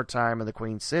through our time in the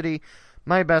Queen City.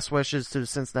 My best wishes to the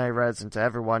Cincinnati Reds and to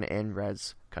everyone in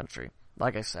Reds country."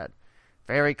 Like I said,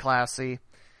 very classy.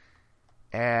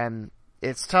 And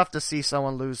it's tough to see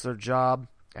someone lose their job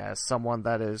as someone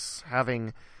that is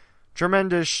having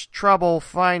tremendous trouble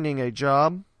finding a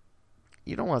job.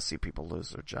 You don't want to see people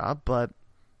lose their job, but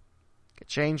a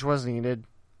change was needed.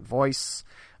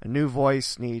 A new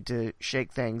voice needed to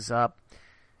shake things up.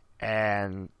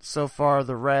 And so far,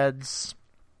 the Reds,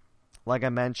 like I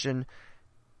mentioned,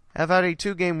 have had a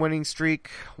 2-game winning streak.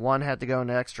 One had to go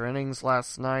into extra innings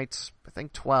last night. I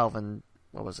think 12, and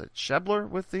what was it, Schebler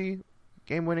with the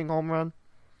game-winning home run?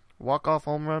 Walk-off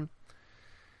home run?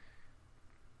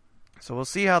 So we'll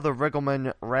see how the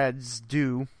Riggleman Reds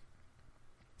do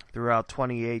throughout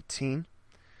 2018.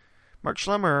 Mark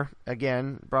Schlemmer,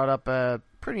 again, brought up a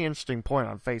pretty interesting point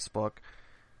on Facebook.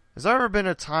 Has there ever been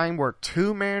a time where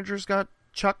 2 managers got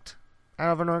chucked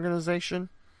out of an organization?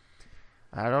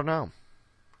 I don't know.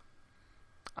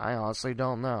 I honestly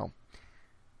don't know.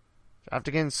 After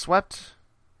getting swept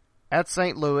at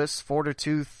St. Louis,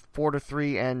 4-2,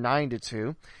 4-3, and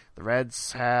 9-2, the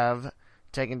Reds have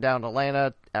taken down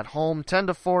Atlanta at home,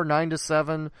 10-4,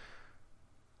 9-7.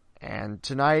 And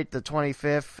tonight, the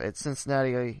 25th, at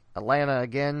Cincinnati, Atlanta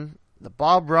again. The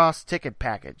Bob Ross ticket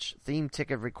package, theme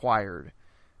ticket required,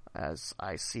 as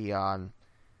I see on.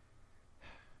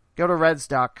 Go to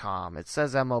Reds.com. It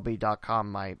says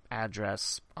MLB.com, my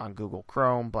address on Google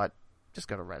Chrome, but just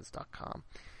go to Reds.com.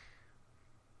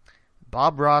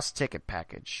 Bob Ross ticket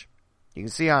package. You can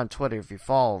see on Twitter, if you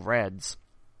follow Reds,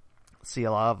 see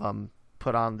a lot of them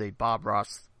put on the Bob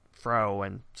Ross fro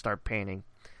and start painting.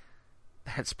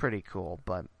 That's pretty cool,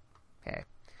 but hey.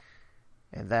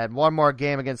 And then one more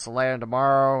game against Atlanta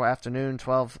tomorrow afternoon,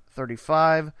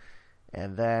 12:35.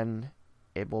 And then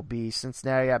it will be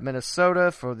Cincinnati at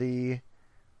Minnesota for I believe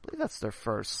that's their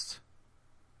first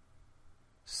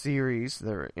series,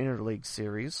 their interleague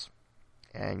series.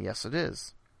 And yes, it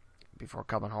is. Before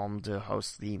coming home to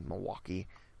host the Milwaukee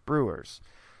Brewers.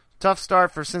 Tough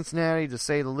start for Cincinnati, to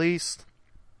say the least.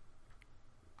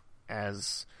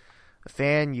 As a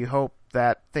fan, you hope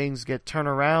that things get turned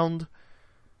around.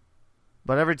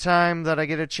 But every time that I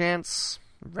get a chance,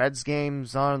 Reds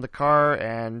game's on in the car,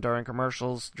 and during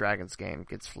commercials, Dragons game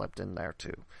gets flipped in there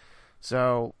too.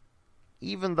 So,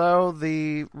 even though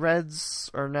the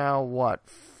Reds are now,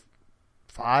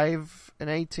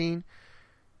 5-18?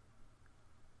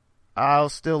 I'll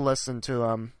still listen to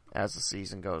them as the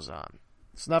season goes on.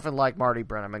 It's nothing like Marty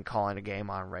Brennaman calling a game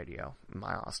on radio, in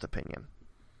my honest opinion.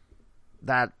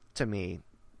 That, to me,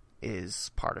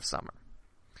 is part of summer.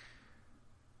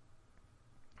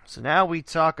 So now we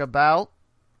talk about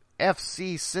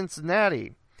FC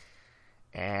Cincinnati.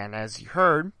 And as you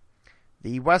heard,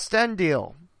 the West End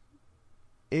deal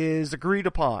is agreed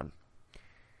upon.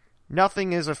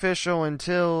 Nothing is official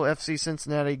until FC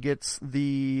Cincinnati gets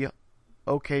the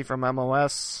okay from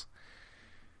MLS.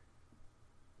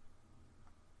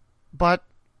 But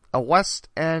a West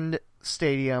End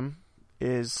stadium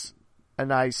is a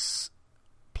nice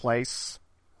place.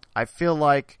 I feel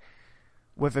like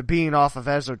with it being off of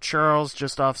Ezra Charles,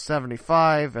 just off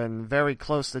 75, and very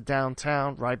close to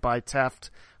downtown, right by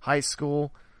Taft High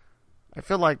School, I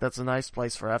feel like that's a nice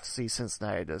place for FC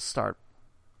Cincinnati to start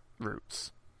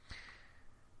roots.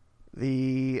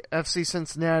 The FC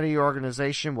Cincinnati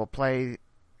organization will pay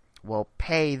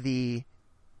the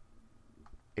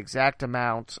exact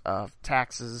amount of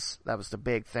taxes. That was the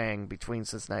big thing between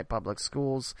Cincinnati Public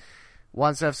Schools.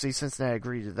 Once FC Cincinnati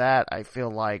agreed to that, I feel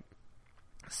like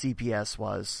CPS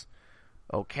was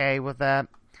okay with that.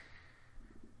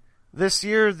 This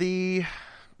year, the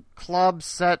club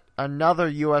set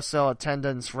another USL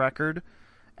attendance record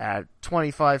at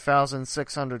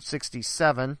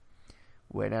 25,667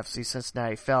 when FC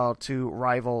Cincinnati fell to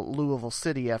rival Louisville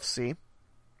City FC.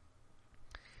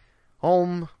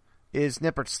 Home is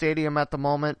Nippert Stadium at the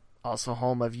moment, also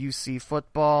home of UC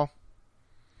football.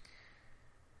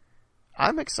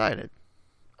 I'm excited.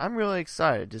 I'm really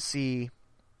excited to see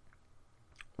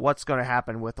what's going to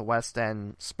happen with the West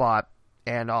End spot,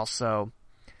 and also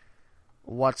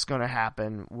what's going to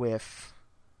happen with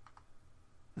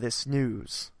this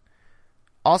news.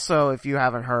 Also, if you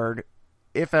haven't heard,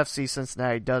 if FC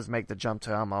Cincinnati does make the jump to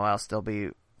MLS, there'll be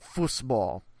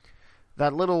Fußball.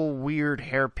 That little weird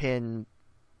hairpin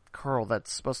curl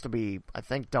that's supposed to be, I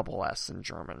think, double S in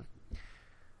German.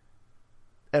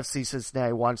 FC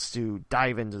Cincinnati wants to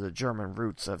dive into the German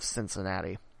roots of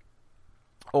Cincinnati.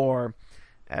 Or,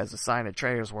 as a sign of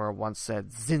Traders World once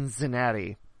said,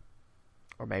 Cincinnati.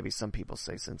 Or maybe some people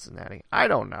say Cincinnati. I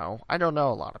don't know. I don't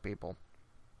know a lot of people.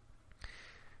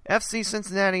 FC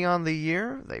Cincinnati on the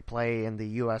year. They play in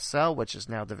the USL, which is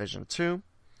now Division 2.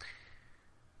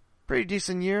 Pretty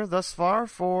decent year thus far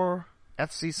for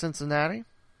FC Cincinnati.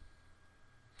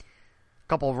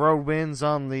 Couple road wins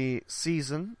on the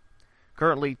season.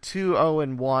 Currently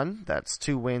 2-0-1. That's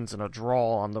 2 wins and a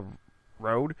draw on the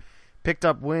road. Picked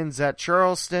up wins at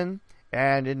Charleston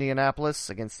and Indianapolis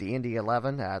against the Indy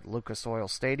 11 at Lucas Oil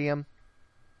Stadium.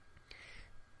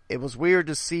 It was weird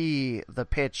to see the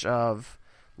pitch of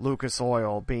Lucas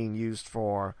Oil being used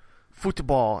for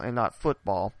football and not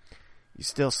football. You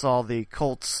still saw the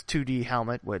Colts 2D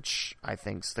helmet, which I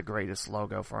think is the greatest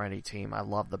logo for any team. I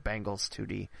love the Bengals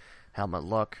 2D helmet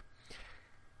look.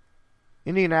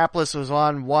 Indianapolis was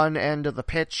on one end of the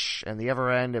pitch, and the other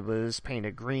end it was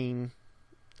painted green.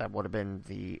 That would have been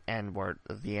the end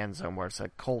zone where it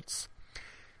said Colts.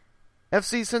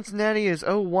 FC Cincinnati is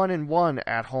 0-1-1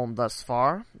 at home thus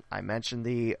far. I mentioned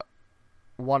the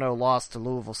 1-0 loss to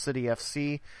Louisville City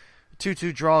FC.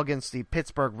 2-2 draw against the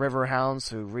Pittsburgh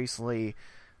Riverhounds, who recently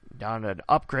done an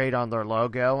upgrade on their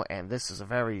logo, and this is a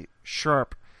very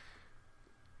sharp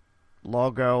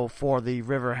logo for the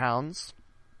Riverhounds.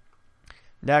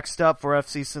 Next up for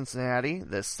FC Cincinnati,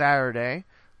 this Saturday,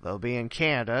 they'll be in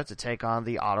Canada to take on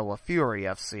the Ottawa Fury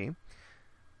FC,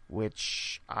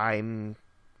 which I'm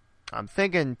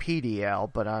thinking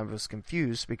PDL, but I was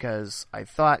confused because I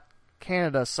thought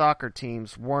Canada soccer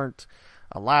teams weren't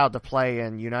allowed to play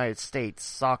in United States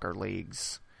soccer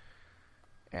leagues.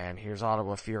 And here's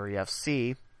Ottawa Fury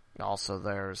FC. Also,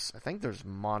 I think there's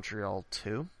Montreal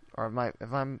too, or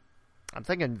I'm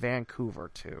thinking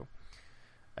Vancouver too.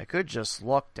 I could just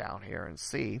look down here and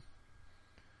see.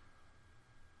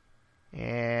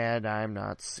 And I'm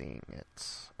not seeing it.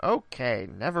 Okay,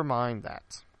 never mind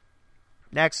that.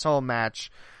 Next home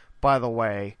match, by the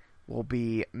way, will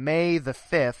be May the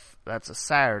 5th, that's a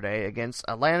Saturday, against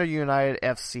Atlanta United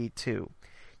FC 2.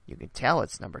 You can tell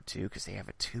it's number 2 because they have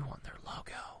a 2 on their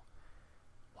logo.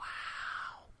 Wow.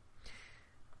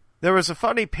 There was a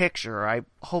funny picture. I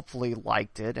hopefully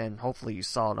liked it, and hopefully you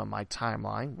saw it on my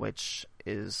timeline, which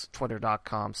is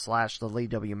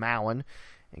twitter.com/TheLeeWMowen,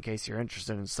 in case you're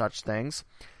interested in such things.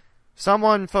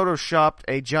 Someone photoshopped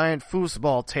a giant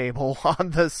foosball table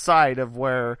on the side of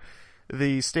where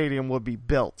the stadium would be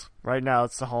built. Right now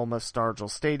it's the home of Stargell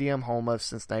Stadium, home of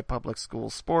Cincinnati Public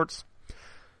Schools Sports.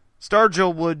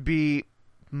 Stargell would be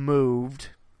moved,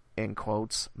 in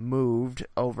quotes, moved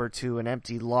over to an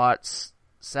empty lot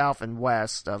south and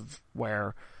west of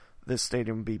where this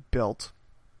stadium would be built.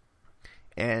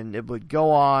 And it would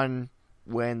go on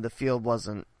when the field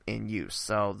wasn't in use.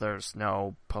 So there's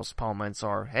no postponements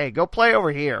or, hey, go play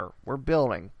over here, we're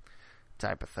building,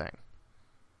 type of thing.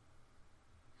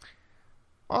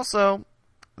 Also,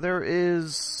 there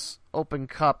is Open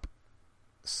Cup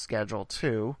schedule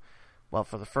too. Well,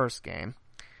 for the first game.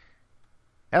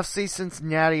 FC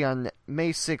Cincinnati on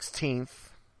May 16th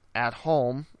at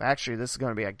home. Actually, this is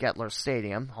going to be at Gettler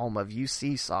Stadium, home of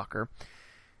UC Soccer.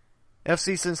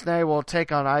 FC Cincinnati will take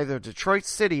on either Detroit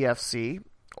City FC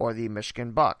or the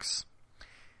Michigan Bucks.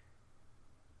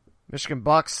 Michigan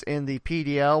Bucks in the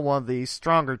PDL, one of the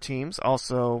stronger teams.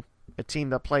 Also a team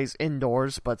that plays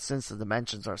indoors, but since the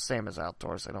dimensions are same as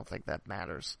outdoors, I don't think that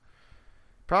matters.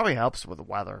 Probably helps with the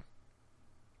weather,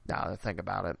 now that I think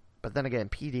about it. But then again,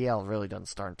 PDL really doesn't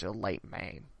start until late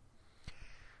May.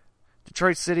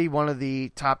 Detroit City, one of the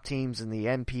top teams in the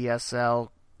NPSL.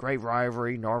 Great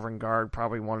rivalry. Northern Guard,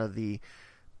 probably one of the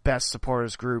best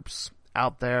supporters groups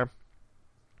out there.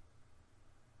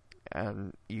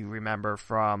 And you remember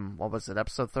from, what was it,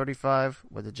 episode 35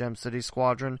 with the Gem City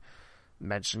Squadron,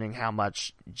 mentioning how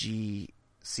much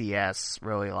GCS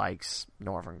really likes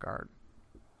Northern Guard.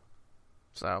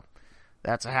 So,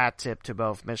 that's a hat tip to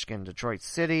both Michigan and Detroit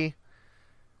City.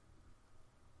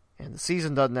 And the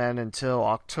season doesn't end until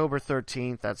October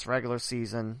 13th. That's regular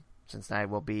season. Cincinnati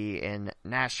will be in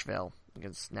Nashville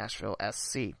against Nashville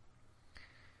SC.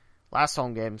 Last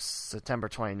home game, September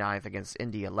 29th against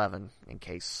Indy 11, in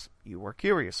case you were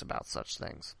curious about such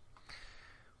things.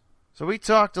 So we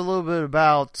talked a little bit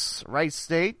about Wright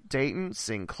State, Dayton,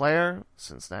 Sinclair,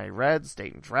 Cincinnati Reds,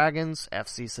 Dayton Dragons,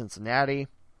 FC Cincinnati.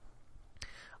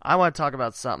 I want to talk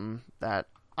about something that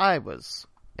I was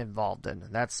involved in,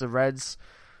 and that's the Reds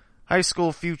High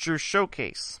School Future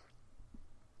Showcase,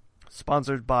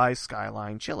 sponsored by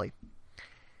Skyline Chili.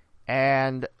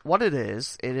 And what it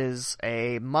is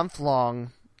a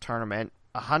month-long tournament,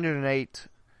 108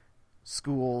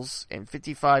 schools in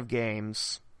 55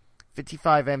 games,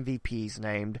 55 MVPs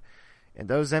named, and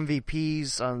those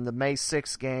MVPs on the May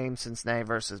 6th game, Cincinnati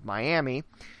versus Miami,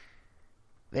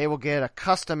 they will get a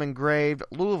custom engraved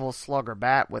Louisville Slugger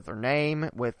bat with their name,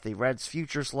 with the Reds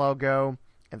Futures logo,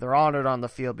 and they're honored on the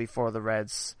field before the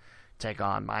Reds take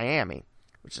on Miami,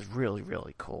 which is really,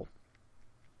 really cool.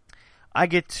 I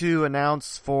get to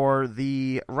announce for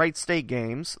the Wright State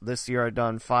games. This year I've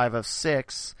done 5 of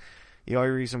 6. The only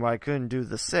reason why I couldn't do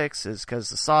the 6 is because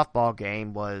the softball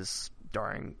game was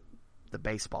during the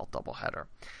baseball doubleheader.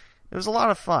 It was a lot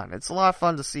of fun. It's a lot of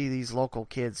fun to see these local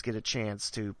kids get a chance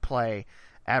to play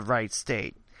at Wright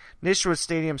State. Nishwa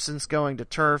Stadium, since going to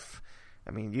turf,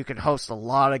 I mean, you can host a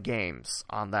lot of games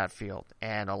on that field.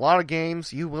 And a lot of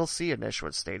games you will see at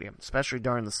Nishwa Stadium, especially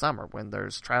during the summer when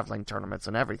there's traveling tournaments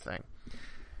and everything.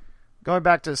 Going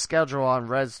back to the schedule on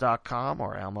Reds.com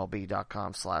or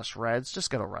MLB.com/Reds, just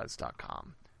go to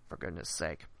Reds.com, for goodness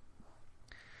sake.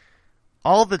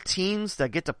 All the teams that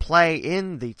get to play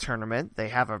in the tournament, they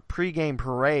have a pregame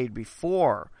parade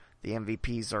before the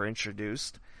MVPs are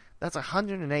introduced. That's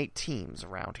 108 teams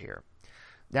around here.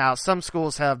 Now, some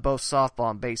schools have both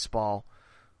softball and baseball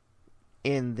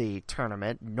in the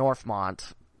tournament.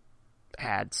 Northmont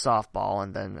had softball,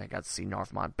 and then I got to see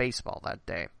Northmont baseball that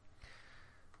day.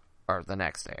 Or the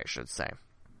next day, I should say.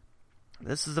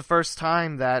 This is the first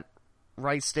time that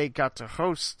Wright State got to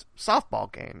host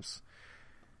softball games,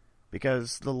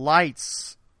 because the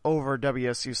lights over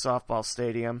WSU softball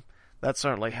stadium, that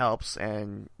certainly helps,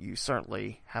 and you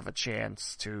certainly have a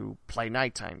chance to play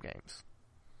nighttime games.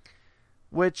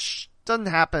 Which doesn't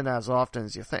happen as often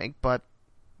as you think, but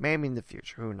maybe in the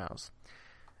future, who knows.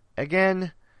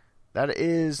 Again, that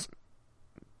is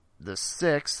the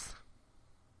 6th,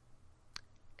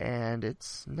 and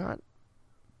it's not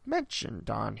mentioned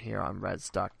on here on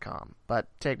Reds.com, but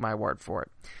take my word for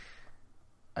it.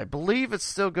 I believe it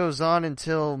still goes on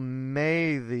until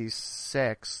May the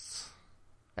 6th.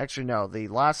 Actually, no, the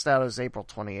last out is April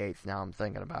 28th, now I'm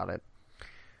thinking about it.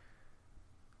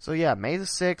 So yeah, May the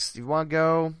 6th, you want to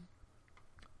go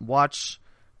watch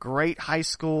great high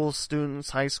school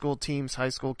students, high school teams, high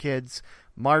school kids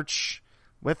march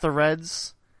with the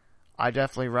Reds, I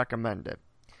definitely recommend it.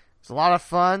 It's a lot of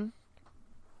fun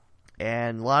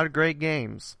and a lot of great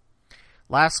games.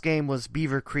 Last game was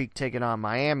Beaver Creek taking on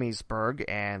Miamisburg,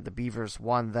 and the Beavers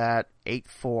won that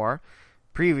 8-4.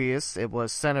 Previous, it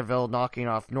was Centerville knocking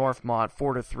off Northmont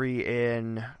 4-3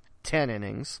 in 10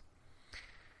 innings.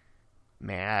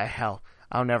 Man, hell,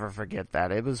 I'll never forget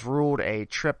that. It was ruled a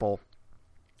triple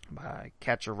by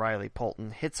catcher Riley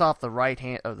Polton. Hits off the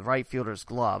right fielder's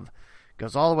glove,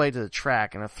 goes all the way to the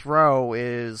track, and a throw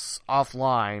is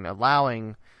offline,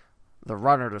 allowing the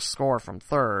runner to score from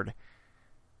third.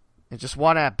 It's just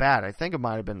one at-bat. I think it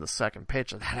might have been the second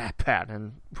pitch of that at-bat,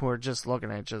 and we're just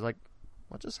looking at each other like,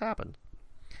 what just happened?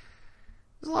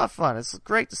 It was a lot of fun. It's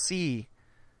great to see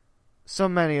so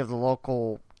many of the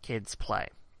local kids play.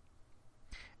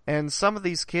 And some of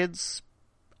these kids,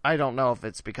 I don't know if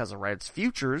it's because of Reds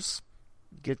Futures,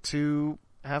 get to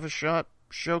have a shot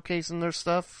showcasing their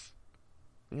stuff,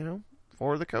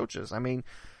 for the coaches. I mean,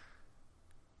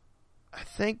 I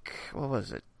think, what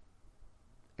was it?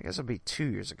 I guess it would be 2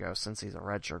 years ago since he's a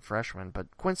redshirt freshman,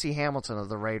 but Quincy Hamilton of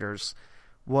the Raiders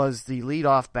was the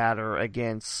leadoff batter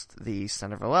against the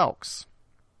Centerville Elks.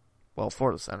 Well,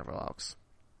 for the Centerville Elks.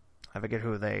 I forget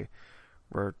who they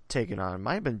were taking on. It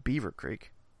might have been Beaver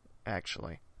Creek,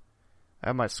 actually. I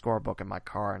have my scorebook in my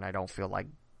car, and I don't feel like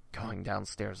going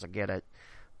downstairs to get it.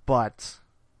 But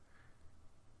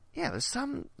yeah, there's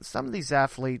some of these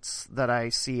athletes that I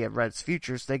see at Reds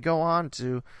Futures, they go on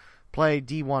to play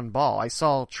D1 ball. I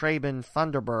saw Traben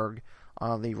Thunderberg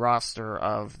on the roster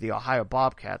of the Ohio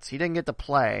Bobcats. He didn't get to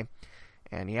play,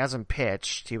 and he hasn't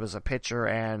pitched. He was a pitcher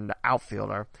and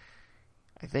outfielder.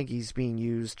 I think he's being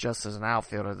used just as an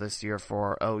outfielder this year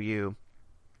for OU.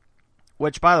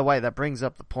 Which, by the way, that brings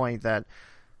up the point that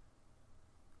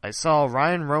I saw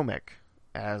Ryan Romick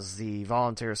as the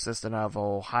volunteer assistant of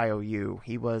Ohio U.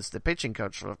 He was the pitching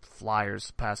coach for the Flyers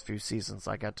the past few seasons.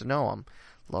 I got to know him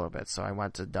a little bit, so I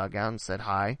went to the dugout and said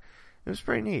hi. It was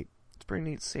pretty neat. It's pretty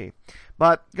neat to see.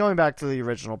 But going back to the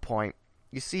original point,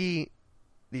 you see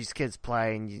these kids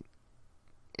play, and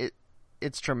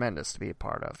it's tremendous to be a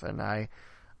part of. And I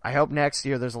hope next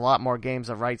year there's a lot more games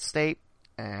at Wright State,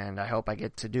 and I hope I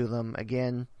get to do them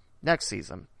again next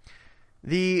season.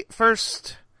 The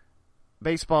first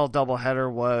baseball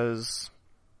doubleheader was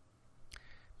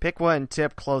Piqua and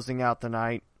Tip closing out the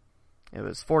night. It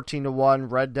was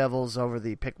 14-1 Red Devils over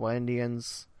the Piqua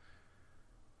Indians.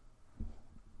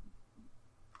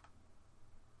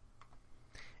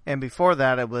 And before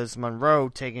that, it was Monroe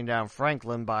taking down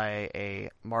Franklin by a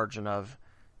margin of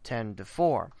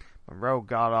 10-4. Monroe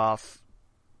got off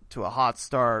to a hot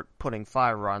start, putting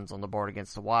 5 runs on the board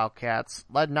against the Wildcats.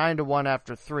 Led 9-1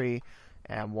 after 3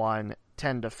 and won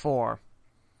 10-4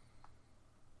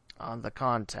 on the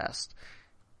contest.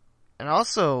 And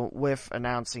also, with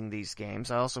announcing these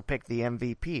games, I also picked the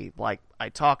MVP, like I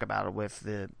talk about it with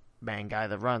the main guy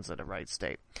that runs it at Wright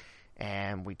State.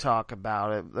 And we talk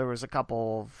about it. There was a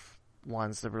couple of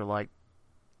ones that were like,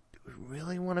 do we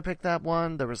really want to pick that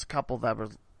one? There was a couple that were,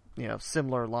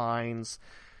 similar lines.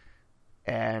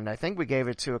 And I think we gave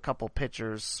it to a couple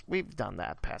pitchers. We've done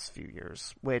that past few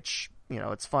years, which,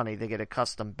 it's funny. They get a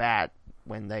custom bat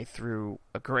when they threw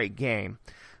a great game.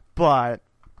 But,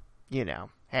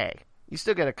 hey, you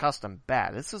still get a custom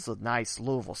bat. This is a nice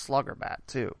Louisville Slugger bat,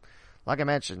 too. Like I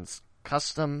mentioned, it's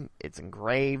custom, it's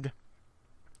engraved,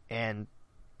 and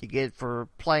you get it for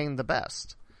playing the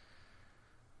best.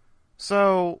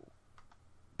 So,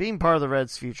 being part of the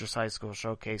Reds Futures High School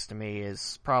Showcase to me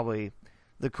is probably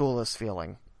the coolest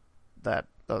feeling, the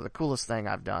coolest thing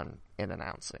I've done in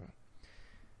announcing.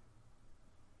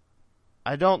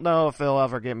 I don't know if they'll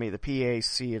ever get me the PA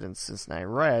seat in Cincinnati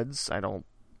Reds. I don't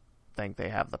think they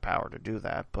have the power to do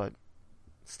that, but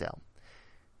still.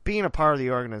 Being a part of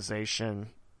the organization,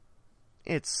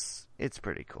 it's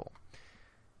pretty cool.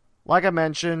 Like I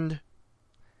mentioned,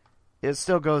 it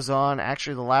still goes on.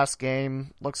 Actually, the last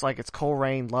game looks like it's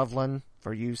Coleraine Loveland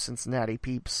for you Cincinnati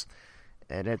peeps.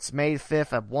 And it's May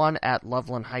 5th at 1 at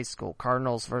Loveland High School.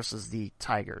 Cardinals versus the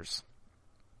Tigers.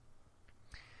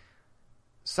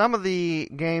 Some of the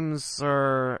games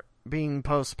are being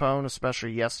postponed,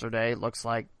 especially yesterday. It looks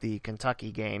like the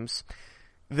Kentucky games.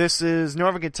 This is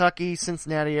Northern Kentucky,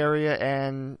 Cincinnati area,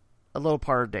 and a little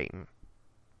part of Dayton.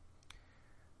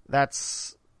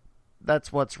 That's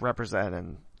what's represented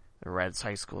in the Reds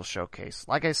High School Showcase.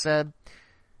 Like I said,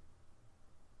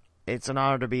 it's an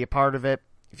honor to be a part of it.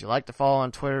 If you like to follow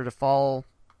on Twitter to follow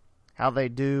how they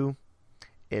do,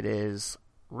 it is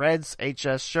Reds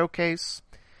HS Showcase.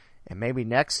 And maybe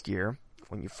next year,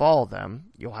 when you follow them,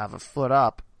 you'll have a foot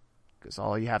up. Because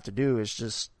all you have to do is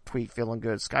just tweet feeling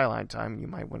good Skyline time. You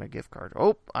might win a gift card.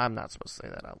 Oh, I'm not supposed to say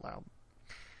that out loud.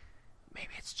 Maybe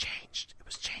it's changed. It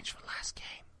was changed for the last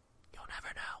game. You'll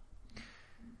never know.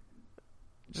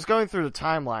 Just going through the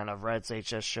timeline of Reds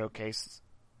HS Showcase.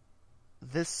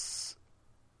 This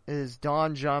is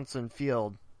Don Johnson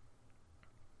Field.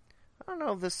 I don't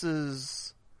know if this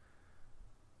is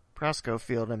Presco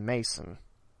Field in Mason.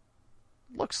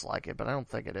 Looks like it, but I don't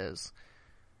think it is.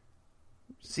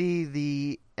 See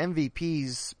the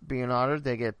MVPs being honored.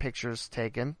 They get pictures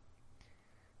taken.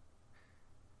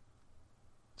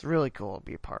 It's really cool to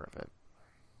be a part of it.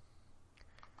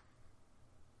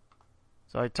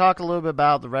 So I talk a little bit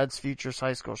about the Reds Futures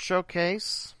High School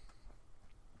Showcase.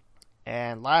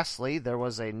 And lastly, there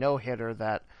was a no-hitter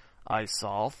that I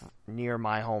saw near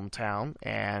my hometown.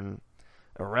 And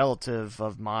a relative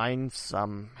of mine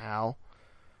somehow,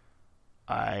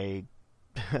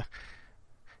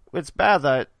 it's bad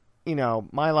that,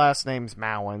 my last name's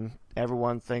Mowen.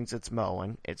 Everyone thinks it's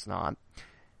Moen. It's not.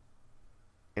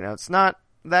 It's not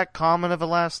that common of a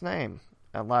last name.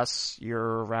 Unless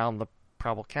you're around the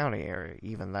Preble County area.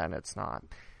 Even then, it's not.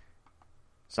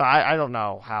 So I don't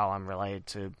know how I'm related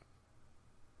to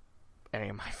any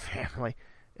of my family.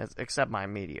 Except my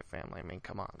immediate family. I mean,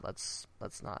 come on. Let's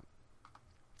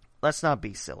not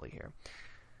be silly here.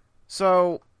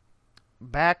 So,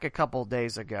 back a couple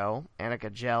days ago,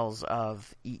 Annika Gels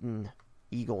of Eaton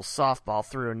Eagles softball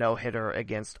threw a no-hitter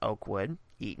against Oakwood.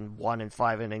 Eaton won in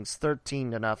 5 innings,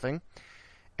 13-0.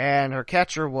 And her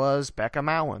catcher was Becca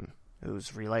Mowen,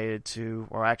 who's related to,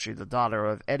 or actually the daughter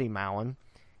of Eddie Mowen.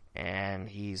 And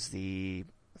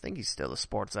I think he's still the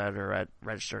sports editor at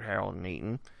Registered Herald in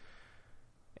Eaton.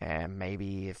 And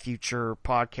maybe a future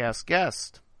podcast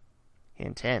guest.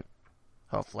 Hint, hint.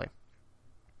 Hopefully.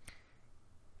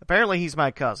 Apparently he's my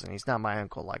cousin. He's not my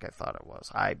uncle like I thought it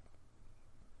was.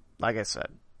 Like I said,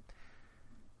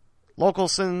 local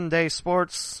Sunday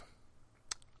sports,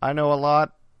 I know a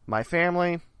lot. My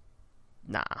family,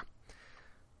 nah.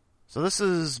 So this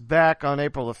is back on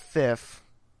April the 5th.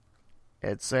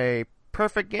 It's a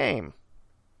perfect game.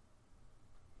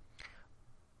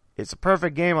 It's a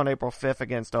perfect game on April 5th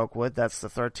against Oakwood. That's the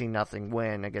 13-0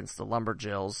 win against the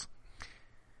Lumberjills.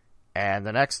 And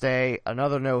the next day,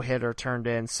 another no-hitter turned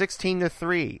in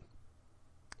 16-3.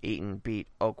 Eaton beat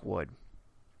Oakwood.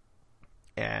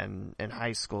 And in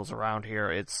high schools around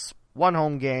here, it's one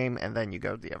home game, and then you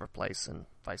go to the other place, and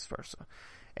vice versa.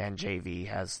 And JV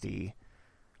has the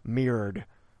mirrored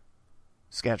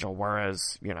schedule,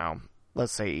 whereas,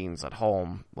 let's say Eaton's at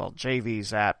home. Well,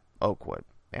 JV's at Oakwood,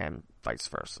 and vice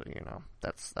versa,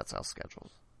 That's how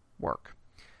schedules work.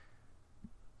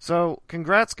 So,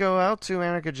 congrats go out to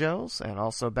Annika Gels and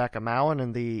also Becca Mowen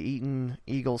and the Eaton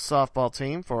Eagles softball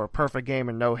team for a perfect game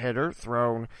and no-hitter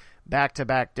thrown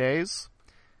back-to-back days.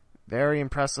 Very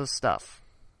impressive stuff.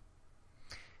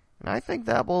 And I think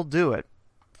that will do it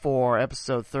for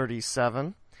episode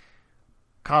 37.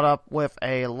 Caught up with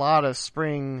a lot of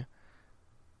spring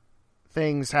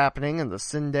things happening in the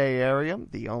Cinday area,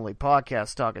 the only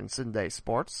podcast talking Cinday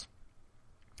sports.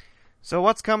 So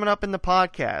what's coming up in the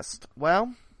podcast?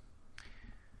 Well,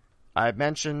 I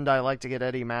mentioned I like to get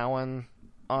Eddie Mowen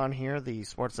on here, the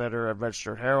sports editor of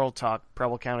Registered Herald, talk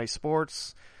Preble County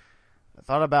sports. I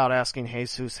thought about asking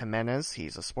Jesus Jimenez.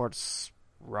 He's a sports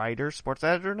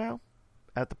editor now,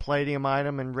 at the Palladium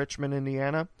Item in Richmond,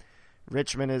 Indiana.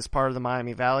 Richmond is part of the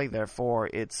Miami Valley, therefore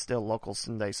it's still local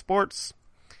Sunday sports.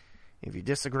 If you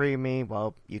disagree with me,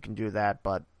 well, you can do that,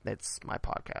 but it's my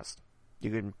podcast.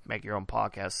 You can make your own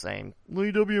podcast saying,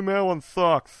 Lee W. Mowen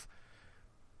sucks.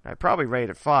 I'd probably rate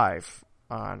it 5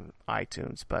 on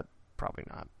iTunes, but probably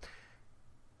not.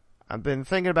 I've been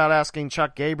thinking about asking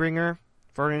Chuck Gabringer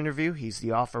for an interview. He's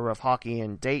the author of Hockey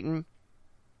in Dayton.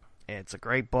 It's a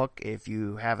great book if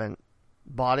you haven't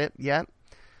bought it yet.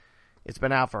 It's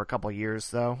been out for a couple years,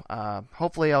 though.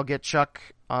 Hopefully I'll get Chuck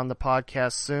on the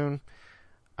podcast soon.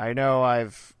 I know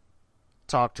I've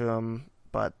talked to him,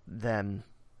 but then,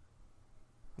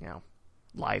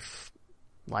 life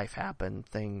happened.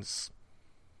 Things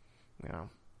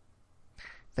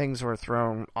were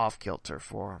thrown off kilter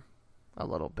for a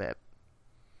little bit.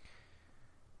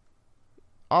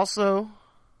 Also,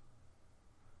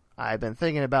 I've been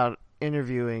thinking about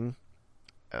interviewing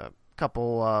a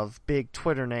couple of big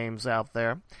Twitter names out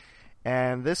there,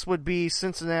 and this would be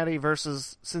Cincinnati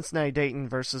Dayton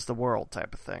versus the world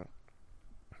type of thing.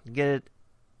 Get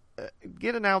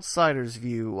an outsider's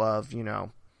view of,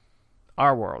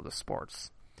 our world of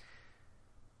sports.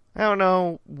 I don't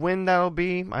know when that'll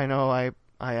be. I know I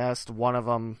asked one of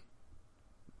them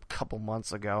a couple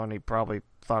months ago, and he probably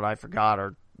thought I forgot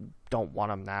or don't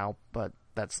want him now, but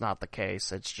that's not the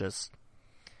case. It's just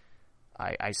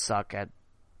I suck at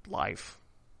life,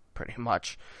 pretty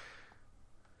much.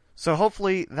 So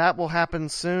hopefully that will happen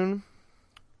soon.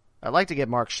 I'd like to get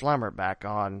Mark Schlemmer back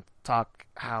on, talk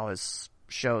how his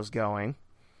show's going,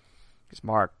 because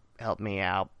Mark helped me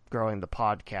out growing the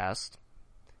podcast.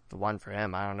 The one for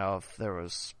him, I don't know if there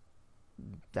was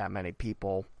that many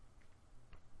people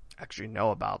actually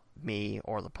know about me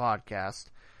or the podcast.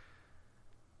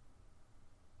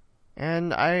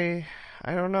 And I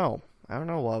don't know. I don't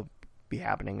know what will be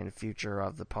happening in the future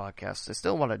of the podcast. I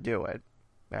still want to do it,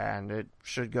 and it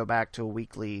should go back to a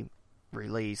weekly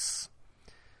release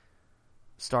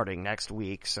starting next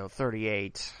week, so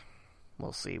 38.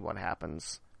 We'll see what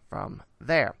happens from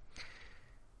there.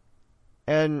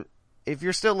 And if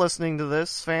you're still listening to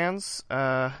this, fans,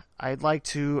 I'd like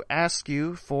to ask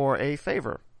you for a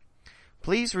favor.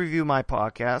 Please review my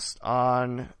podcast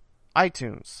on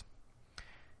iTunes.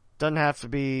 Doesn't have to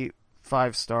be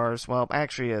 5 stars. Well,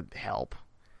 actually, it'd help.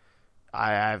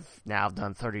 I've now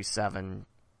done 37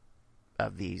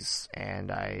 of these,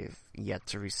 and I've yet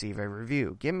to receive a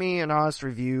review. Give me an honest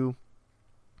review,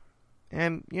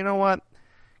 and you know what?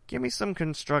 Give me some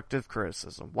constructive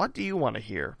criticism. What do you want to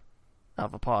hear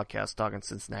of a podcast talking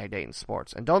Cincinnati Dayton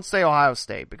sports? And don't say Ohio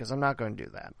State, because I'm not going to do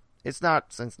that. It's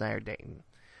not Cincinnati Dayton.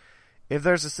 If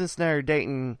there's a Cincinnati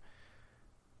Dayton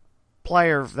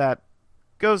player that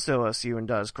goes to OSU and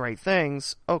does great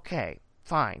things, okay,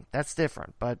 fine, that's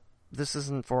different, but this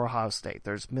isn't for Ohio State.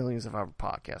 There's millions of other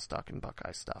podcasts talking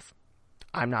Buckeye stuff.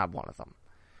 I'm not one of them.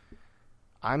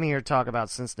 I'm here to talk about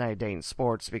Cincinnati Dayton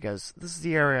sports because this is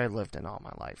the area I lived in all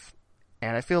my life,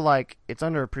 and I feel like it's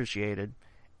underappreciated,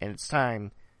 and it's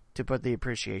time to put the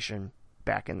appreciation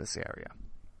back in this area.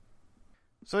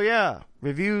 So yeah,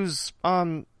 reviews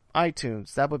on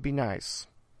iTunes, that would be nice.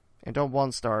 And don't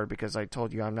 1-star because I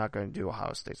told you I'm not going to do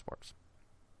Ohio State sports.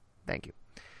 Thank you.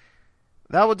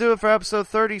 That will do it for episode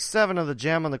 37 of the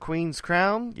Gem on the Queen's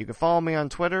Crown. You can follow me on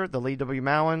Twitter, the Lee W.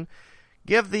 Mowen.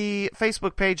 Give the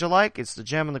Facebook page a like. It's the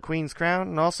Gem on the Queen's Crown.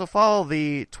 And also follow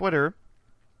the Twitter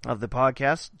of the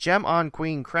podcast, Gem on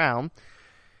Queen Crown.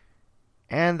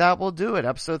 And that will do it.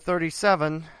 Episode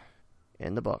 37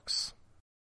 in the books.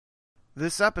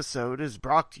 This episode is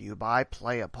brought to you by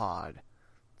Playapod,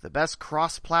 the best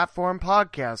cross-platform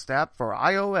podcast app for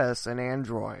iOS and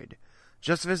Android.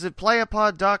 Just visit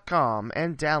playapod.com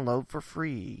and download for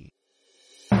free.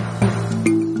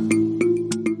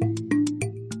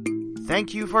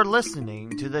 Thank you for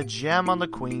listening to the Gem on the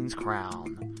Queen's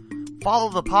Crown. Follow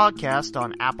the podcast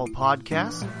on Apple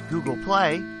Podcasts, Google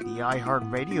Play, the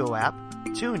iHeartRadio app,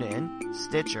 TuneIn,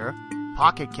 Stitcher,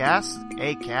 Pocket Cast,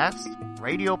 Acast,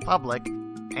 Radio Public,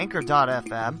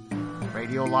 Anchor.fm,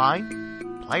 Radio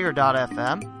Line,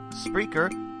 Player.fm, Spreaker,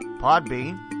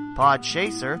 Podbean,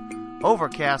 Podchaser,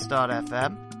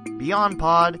 Overcast.fm,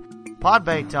 BeyondPod,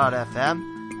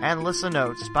 Podbay.fm, and Listen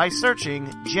Notes by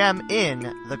searching Gem in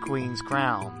the Queen's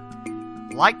Crown.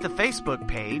 Like the Facebook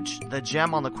page, The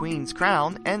Gem on the Queen's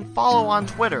Crown, and follow on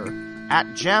Twitter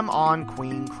at Gem on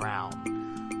Queen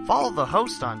Crown. Follow the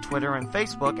host on Twitter and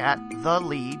Facebook at The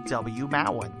Lee W.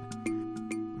 Mowen.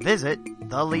 Visit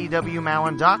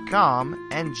theleewmowen.com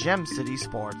and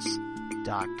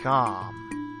gemcitysports.com.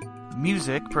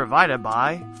 Music provided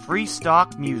by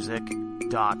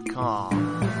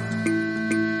freestockmusic.com.